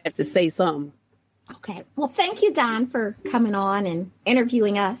I have to say something? Okay. Well, thank you, Don, for coming on and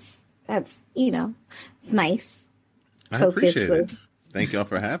interviewing us. That's, you know, it's nice. I appreciate it. Thank y'all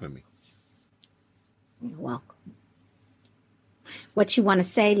for having me. You're welcome. What you want to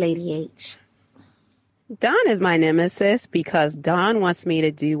say, Lady H? Don is my nemesis because Don wants me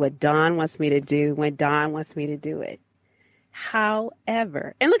to do what Don wants me to do when Don wants me to do it.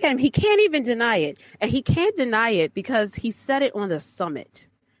 However, and look at him, he can't even deny it. And he can't deny it because he said it on the summit.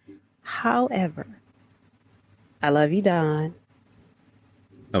 However, I love you, Don.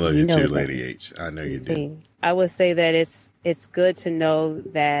 I love you too, Lady H. I know you do. I would say that it's good to know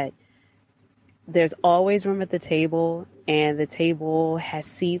that there's always room at the table, and the table has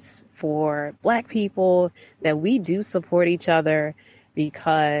seats for Black people, that we do support each other,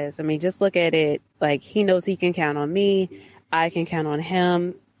 because, I mean, just look at it. Like, he knows he can count on me. I can count on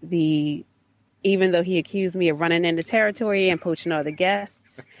him. Even though he accused me of running into territory and poaching other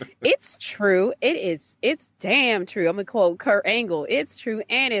guests, it's true. It's damn true. I'm going to quote Kurt Angle. It's true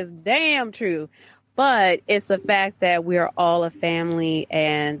and it's damn true. But it's the fact that we're all a family,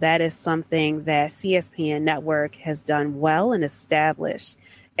 and that is something that CSPN Network has done well and established.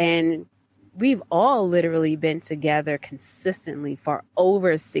 And we've all literally been together consistently for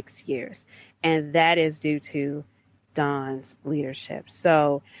over 6 years. And that is due to Don's leadership.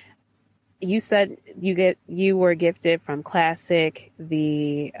 So you said you were gifted from Classic,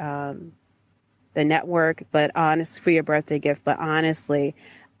 the network, but for your birthday gift. But honestly,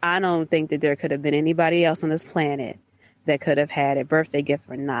 I don't think that there could have been anybody else on this planet that could have had a birthday gift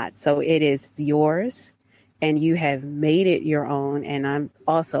or not. So it is yours, and you have made it your own. And I'm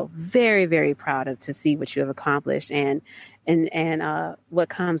also very, very proud to see what you have accomplished and what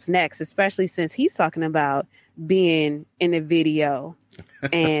comes next, especially since he's talking about being in a video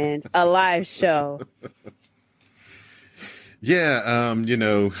and a live show. Yeah. You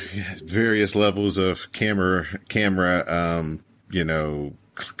know, various levels of camera,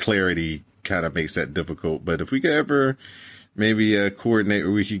 clarity kind of makes that difficult. But if we could ever maybe coordinate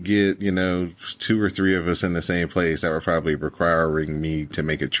where we could get, 2 or 3 of us in the same place, that would probably requiring me to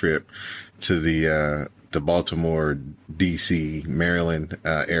make a trip to the Baltimore, DC, Maryland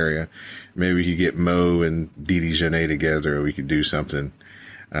area. Maybe we could get Mo and Didi Janae together, and we could do something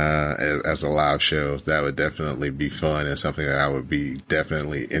as a live show. That would definitely be fun and something that I would be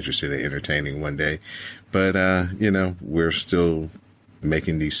definitely interested in entertaining one day. But, we're still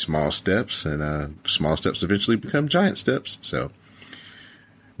making these small steps, and small steps eventually become giant steps. So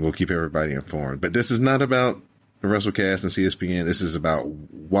we'll keep everybody informed. But this is not about the WrestleCast and CSPN. This is about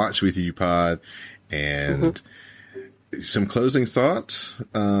Watch With You Pod and some closing thoughts.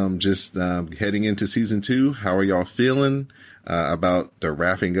 Just heading into season 2. How are y'all feeling about the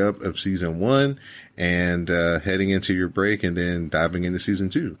wrapping up of season 1 and heading into your break and then diving into season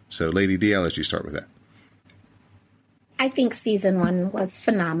 2? So, Lady D, I'll let you start with that. I think season 1 was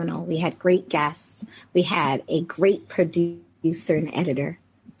phenomenal. We had great guests. We had a great producer and editor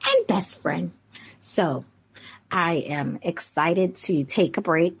and best friend. So I am excited to take a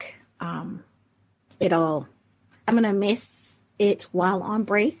break. It'll I'm going to miss it while on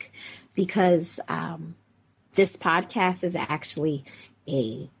break because this podcast is actually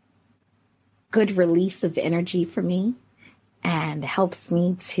a good release of energy for me and helps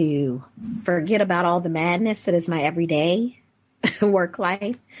me to forget about all the madness that is my everyday work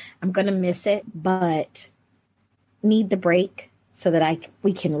life. I'm going to miss it, but need the break so that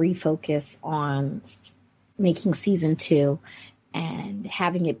we can refocus on making season 2 and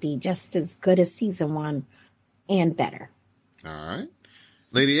having it be just as good as season 1 and better. All right.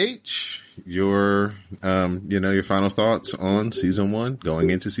 Lady H, your final thoughts on season 1 going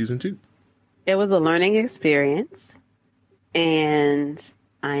into season 2. It was a learning experience, and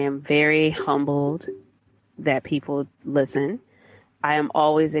I am very humbled that people listen. I am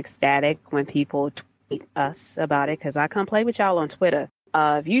always ecstatic when people tweet us about it because I come play with y'all on Twitter.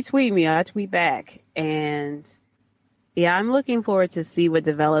 If you tweet me, I tweet back. And yeah, I'm looking forward to see what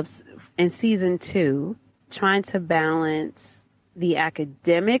develops in season 2, trying to balance the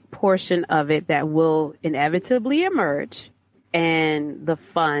academic portion of it that will inevitably emerge and the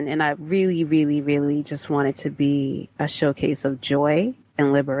fun. And I really, really, really just want it to be a showcase of joy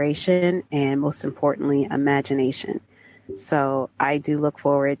and liberation and, most importantly, imagination. So I do look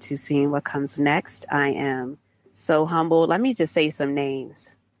forward to seeing what comes next. I am so humbled. Let me just say some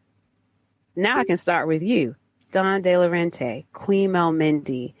names. Now I can start with you. Don De Laurenti, Queen Mel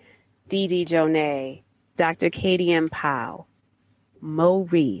Mindy, Dee Dee Jonay, Dr. Katie M. Powell, Mo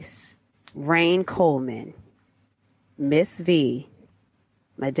Reese, Rain Coleman, Miss V,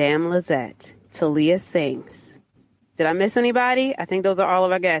 Madame Lizette, Talia Sings. Did I miss anybody? I think those are all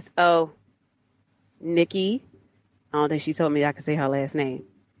of our guests. Oh, Nikki. I don't think she told me I could say her last name.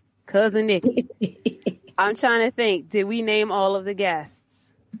 Cousin Nikki. I'm trying to think. Did we name all of the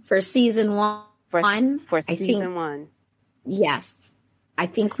guests? For season 1? For season 1. Yes. I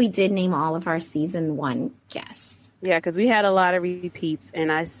think we did name all of our season 1 guests. Yeah, because we had a lot of repeats.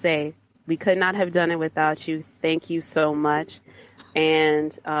 And I say, we could not have done it without you. Thank you so much.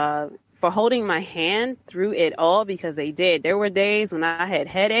 And for holding my hand through it all, because they did. There were days when I had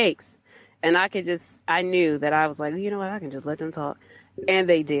headaches. And I knew that I was like, you know what, I can just let them talk. And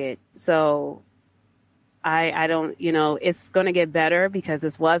they did. So I don't, it's going to get better because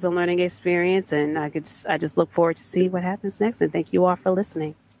this was a learning experience. And I just look forward to see what happens next. And thank you all for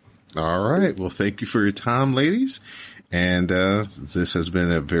listening. All right. Well, thank you for your time, ladies. And this has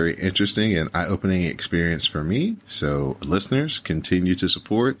been a very interesting and eye-opening experience for me. So listeners, continue to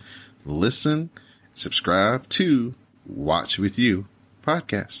support, listen, subscribe to Watch With You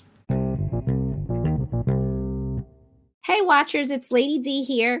podcast. Hey Watchers, it's Lady D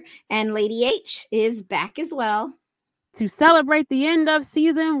here, and Lady H is back as well. To celebrate the end of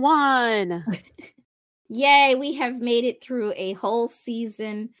season 1. Yay, we have made it through a whole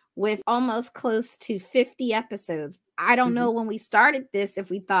season with almost close to 50 episodes. I don't know when we started this if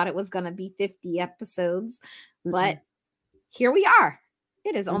we thought it was going to be 50 episodes, but here we are.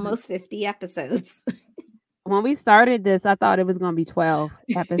 It is almost 50 episodes. When we started this, I thought it was going to be 12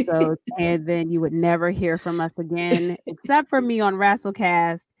 episodes, and then you would never hear from us again, except for me on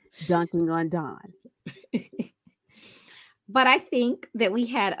Wrestlecast dunking on Don. But I think that we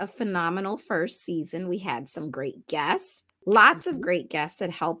had a phenomenal first season. We had some great guests, lots of great guests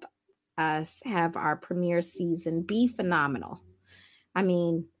that help us have our premiere season be phenomenal. I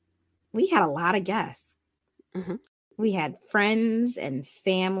mean, we had a lot of guests. We had friends and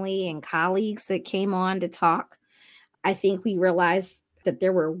family and colleagues that came on to talk. I think we realized that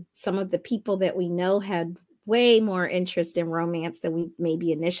there were some of the people that we know had way more interest in romance than we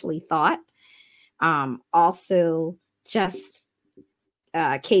maybe initially thought. Also, just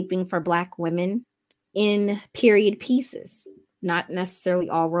caping for Black women in period pieces, not necessarily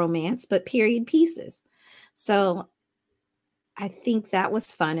all romance, but period pieces. So I think that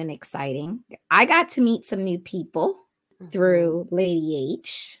was fun and exciting. I got to meet some new people through Lady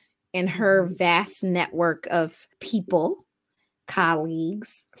H and her vast network of people,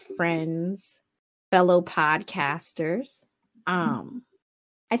 colleagues, friends, fellow podcasters.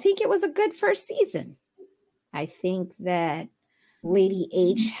 I think it was a good first season. I think that Lady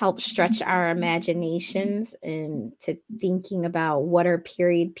H helped stretch our imaginations into thinking about what are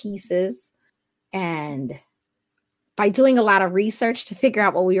period pieces, and by doing a lot of research to figure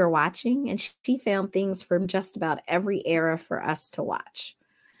out what we were watching, and she found things from just about every era for us to watch.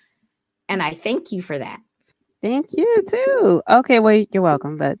 And I thank you for that. Thank you too. Okay, well, you're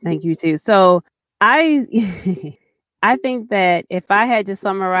welcome, but thank you too. So I think that if I had to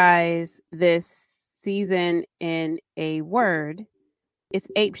summarize this season in a word, it's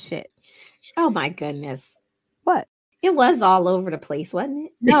ape shit. Oh my goodness. What? It was all over the place, wasn't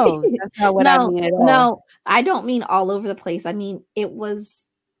it? No, that's not what I mean at all. No, I don't mean all over the place. I mean it was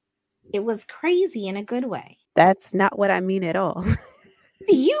crazy in a good way. That's not what I mean at all. What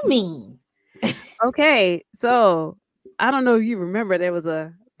do you mean? Okay, so I don't know if you remember there was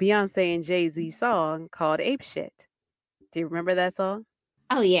a Beyonce and Jay-Z song called Ape Shit. Do you remember that song?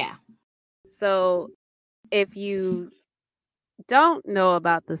 Oh yeah. So if you don't know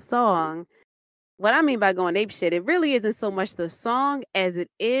about the song, what I mean by going ape shit, it really isn't so much the song as it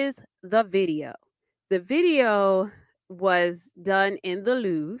is the video. The video was done in the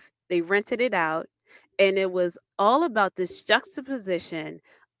Louvre. They rented it out, and it was all about this juxtaposition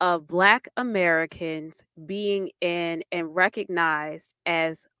of Black Americans being in and recognized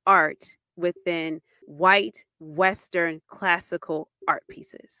as art within white Western classical art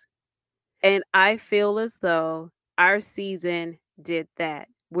pieces. And I feel as though our season did that,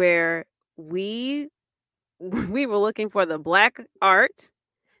 where we were looking for the Black art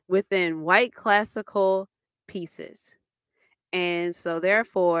within white classical pieces. And so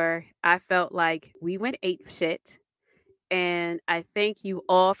therefore, I felt like we went ape shit. And I thank you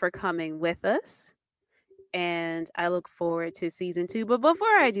all for coming with us. And I look forward to season 2. But before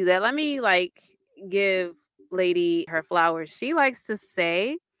I do that, let me give Lady her flowers. She likes to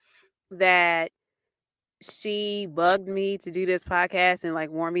say that she bugged me to do this podcast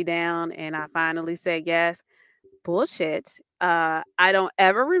and wore me down, and I finally said yes. Bullshit. I don't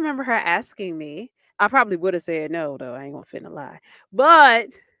ever remember her asking me. I probably would have said no, though. I ain't gonna finna lie. But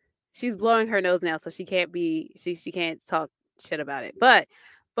she's blowing her nose now, so she can't talk shit about it.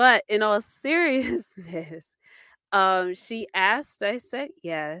 But in all seriousness, she asked, I said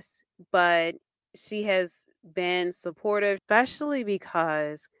yes, but she has been supportive, especially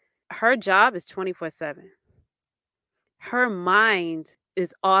because her job is 24/7. Her mind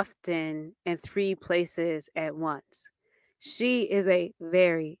is often in 3 places at once. She is a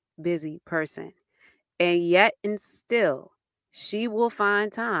very busy person. And yet and still, she will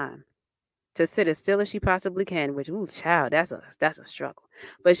find time to sit as still as she possibly can, which, ooh, child, that's a struggle.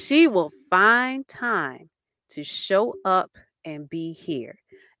 But she will find time to show up and be here.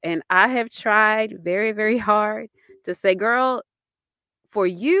 And I have tried very, very hard to say, girl, for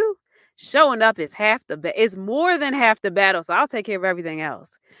you, showing up is it's more than half the battle. So I'll take care of everything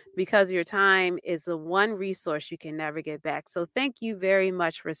else, because your time is the one resource you can never get back. So thank you very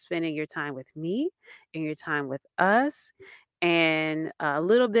much for spending your time with me and your time with us, and a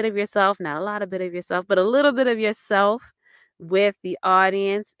little bit of yourself, not a lot of bit of yourself, but a little bit of yourself with the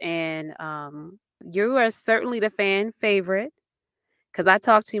audience. And you are certainly the fan favorite, because I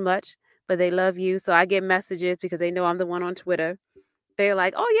talk too much, but they love you. So I get messages because they know I'm the one on Twitter. They're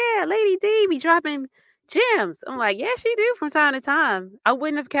like, oh yeah, Lady D be dropping gems. I'm like, yeah, she do from time to time. I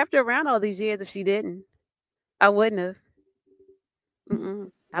wouldn't have kept her around all these years if she didn't. I wouldn't have.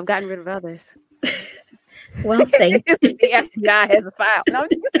 I've gotten rid of others. Well, thank you. The FBI has a file. No.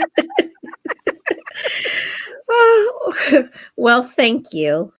 Well, thank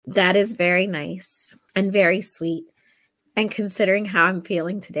you. That is very nice and very sweet. And considering how I'm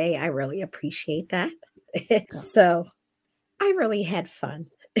feeling today, I really appreciate that. So I really had fun.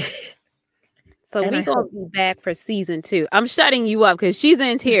 So we're going to be back for season 2. I'm shutting you up because she's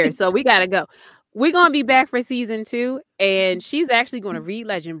in tears. So we got to go. We're going to be back for season 2. And she's actually going to read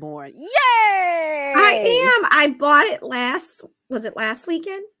Legendborn. Yay! I am. I bought it was it last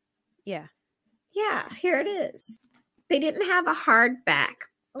weekend? Yeah. Yeah, here it is. They didn't have a hardback,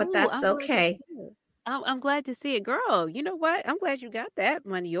 but that's okay. I'm glad to see it. Girl, you know what? I'm glad you got that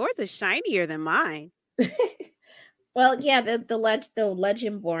one. Yours is shinier than mine. Well, yeah, the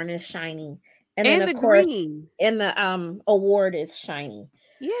Legendborn is shiny. And then the of course, green. And the award is shiny.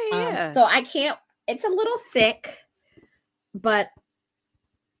 Yeah. So I can't, it's a little thick, but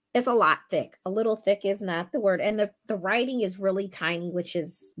it's a lot thick. A little thick is not the word. And the writing is really tiny, which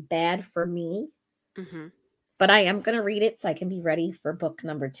is bad for me. Mm-hmm. But I am going to read it so I can be ready for book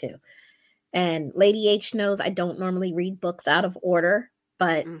number 2. And Lady H knows I don't normally read books out of order,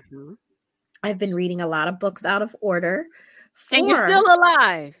 but I've been reading a lot of books out of order. And you're still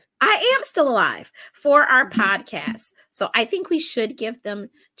alive. I am still alive for our podcast. So I think we should give them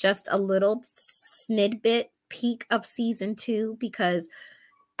just a little snidbit peek of season 2, because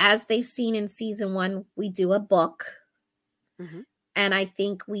as they've seen in season 1, we do a book. Mm-hmm. And I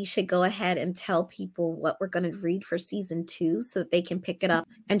think we should go ahead and tell people what we're going to read for season 2 so that they can pick it up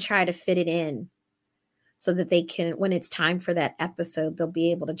and try to fit it in so that they can, when it's time for that episode, they'll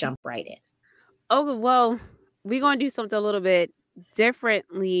be able to jump right in. Oh, well, we're going to do something a little bit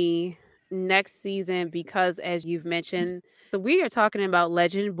differently next season because, as you've mentioned, so we are talking about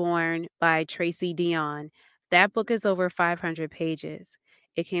Legendborn by Tracy Deonn. That book is over 500 pages.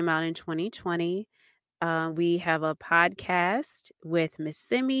 It came out in 2020. We have a podcast with Miss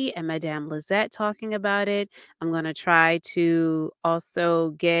Simi and Madame Lizette talking about it. I'm going to try to also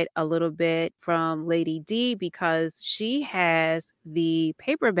get a little bit from Lady D because she has the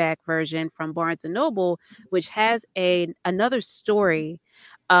paperback version from Barnes & Noble, which has another story.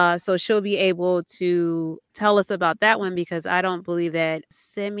 So she'll be able to tell us about that one because I don't believe that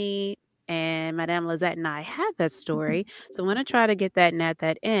Simi and Madame Lizette and I have that story. So I'm going to try to get that and add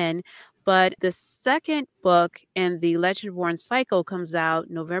that in. But the second book in the Legendborn cycle comes out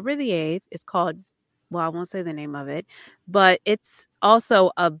November the 8th. It's called, well, I won't say the name of it, but it's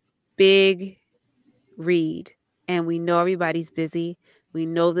also a big read. And we know everybody's busy. We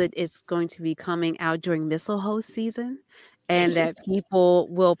know that it's going to be coming out during Mistletoe season and that people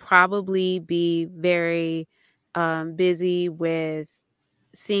will probably be very busy with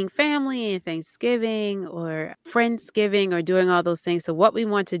seeing family and Thanksgiving or Friendsgiving or doing all those things. So what we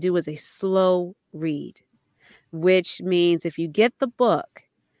want to do is a slow read, which means if you get the book,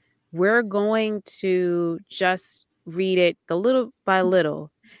 we're going to just read it a little by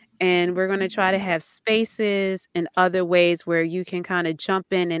little. And we're going to try to have spaces and other ways where you can kind of jump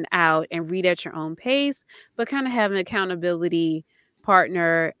in and out and read at your own pace, but kind of have an accountability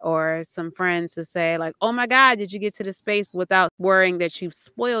partner or some friends to say like, oh my God, did you get to the space without worrying that you've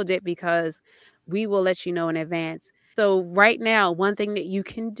spoiled it, because we will let you know in advance. So right now, one thing that you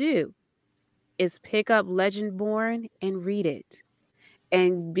can do is pick up Legendborn and read it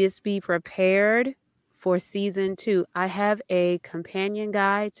and just be prepared for season 2. I have a companion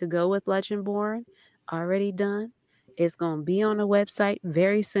guide to go with Legendborn already done. It's going to be on the website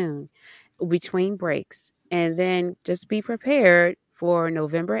very soon between breaks. And then just be prepared for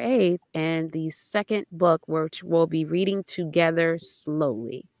November 8th and the second book, which we'll be reading together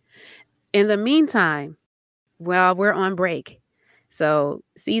slowly. In the meantime, well, we're on break. So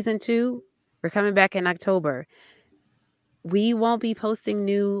season 2, we're coming back in October. We won't be posting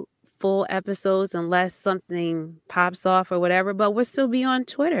new full episodes unless something pops off or whatever, but we'll still be on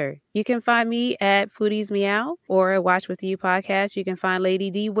Twitter. You can find me at Foodies Meow or Watch With You podcast. You can find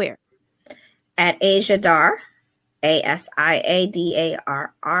Lady D where? At Asia Dar, ASIADARR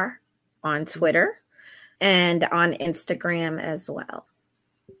on Twitter and on Instagram as well.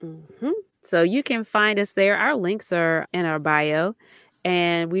 Mm-hmm. So you can find us there. Our links are in our bio.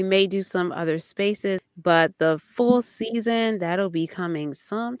 And we may do some other spaces, but the full season, that'll be coming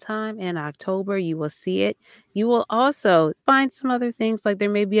sometime in October. You will see it. You will also find some other things, like there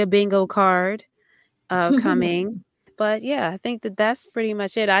may be a bingo card coming. But yeah, I think that that's pretty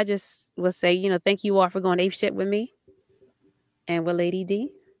much it. I just will say, thank you all for going ape shit with me and with Lady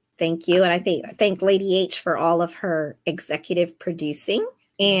D. Thank you. And I thank Lady H for all of her executive producing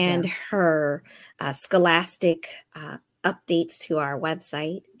and her scholastic updates to our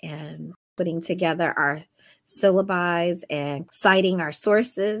website and putting together our syllabi and citing our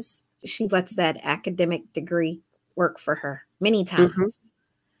sources. She lets that academic degree work for her many times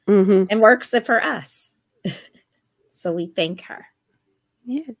and works it for us. So we thank her.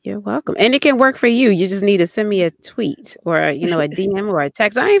 Yeah, you're welcome. And it can work for you. You just need to send me a tweet or, a DM or a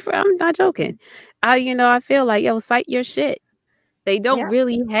text. I'm not joking. I feel like, cite your shit. They don't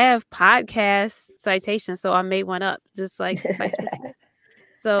really have podcast citations, so I made one up, just like cite your shit.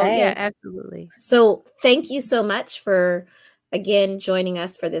 So, yeah, absolutely. So thank you so much for, again, joining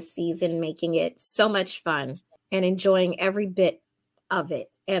us for this season, making it so much fun and enjoying every bit of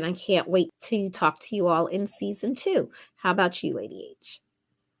it. And I can't wait to talk to you all in season 2. How about you, Lady H?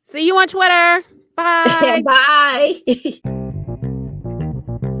 See you on Twitter. Bye. Bye.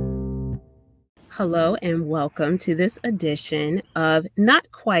 Hello and welcome to this edition of not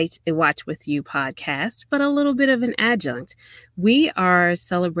quite a Watch With You podcast, but a little bit of an adjunct. We are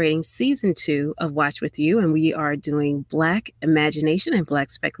celebrating season 2 of Watch With You, and we are doing Black imagination and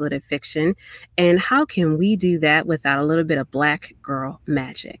Black speculative fiction. And how can we do that without a little bit of Black girl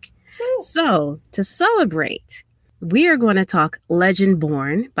magic? So to celebrate, we are going to talk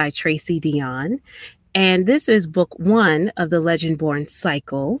Legendborn by Tracy Deonn. And this is book 1 of the Legendborn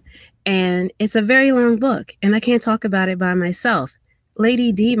cycle. And it's a very long book, and I can't talk about it by myself.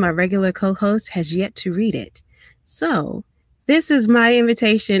 Lady D, my regular co-host, has yet to read it. So this is my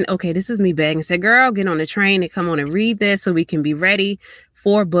invitation. Okay, this is me begging. Say, girl, get on the train and come on and read this so we can be ready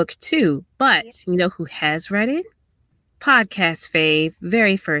for book 2. But you know who has read it? Podcast fave,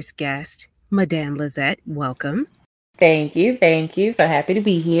 very first guest, Madame Lizette. Welcome. Thank you. So happy to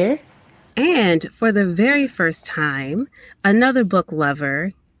be here. And for the very first time, another book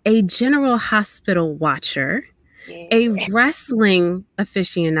lover, a General Hospital watcher, a wrestling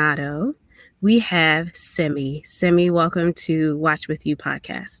aficionado, we have Simi. Simi, welcome to Watch With You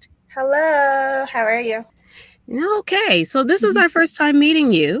podcast. Hello, how are you? Okay, so this is our first time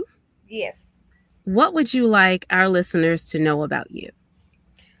meeting you. Yes. What would you like our listeners to know about you?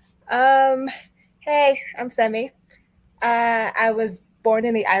 Hey, I'm Simi. I was born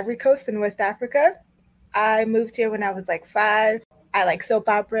in the Ivory Coast in West Africa. I moved here when I was like 5. I like soap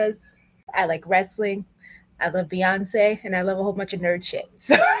operas. I like wrestling. I love Beyonce, and I love a whole bunch of nerd shit.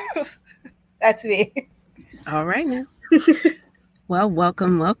 So that's me. All right now. Well,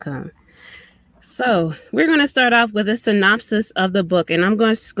 welcome. So we're going to start off with a synopsis of the book, and I'm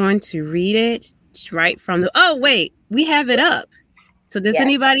going to read it right from the... Oh, wait, we have it up. So does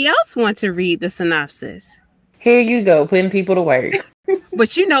anybody else want to read the synopsis? Here you go, putting people to work.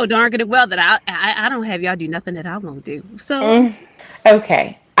 But you know darn good well that I don't have y'all do nothing that I won't do. So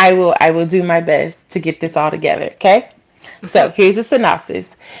Okay, I will do my best to get this all together, okay? So here's a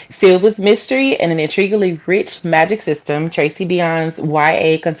synopsis. Filled with mystery and an intriguingly rich magic system, Tracy Deonn's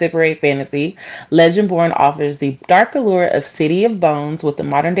YA contemporary fantasy, Legendborn offers the dark allure of City of Bones with a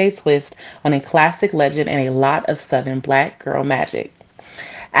modern-day twist on a classic legend and a lot of Southern Black girl magic.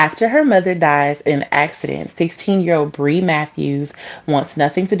 After her mother dies in an accident, 16-year-old Bree Matthews wants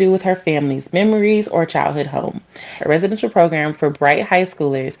nothing to do with her family's memories or childhood home. A residential program for bright high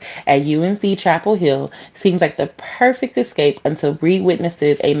schoolers at UNC Chapel Hill seems like the perfect escape until Bree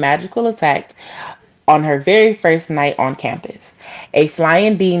witnesses a magical attack on her very first night on campus. A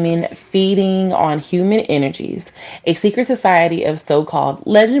flying demon feeding on human energies, a secret society of so-called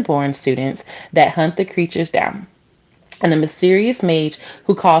Legendborn students that hunt the creatures down, and a mysterious mage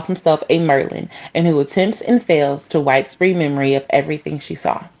who calls himself a Merlin and who attempts and fails to wipe Bree's memory of everything she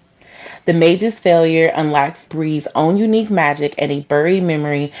saw. The mage's failure unlocks Bree's own unique magic and a buried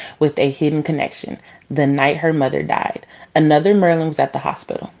memory with a hidden connection. The night her mother died, another Merlin was at the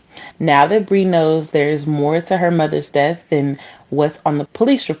hospital. Now that Bree knows there is more to her mother's death than what's on the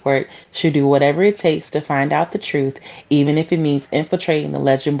police report, she'll do whatever it takes to find out the truth, even if it means infiltrating the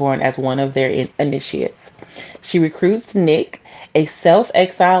Legendborn as one of their initiates. She recruits Nick, a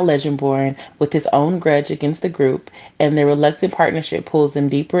self-exiled Legendborn with his own grudge against the group, and their reluctant partnership pulls them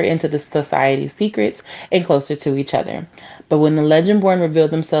deeper into the society's secrets and closer to each other. But when the Legendborn reveal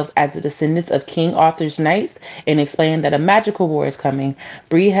themselves as the descendants of King Arthur's knights and explain that a magical war is coming,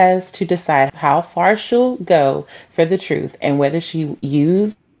 Bree has to decide how far she'll go for the truth and whether she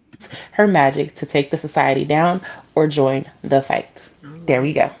use her magic to take the society down or join the fight. There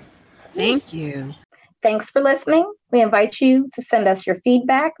we go. Thank you. Thanks for listening. We invite you to send us your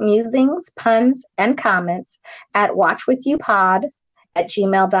feedback, musings, puns, and comments at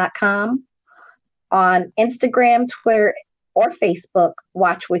watchwithyoupod@gmail.com, on Instagram, Twitter, or Facebook,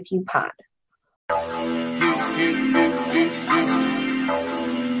 Watch With You Pod.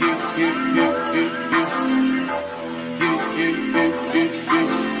 You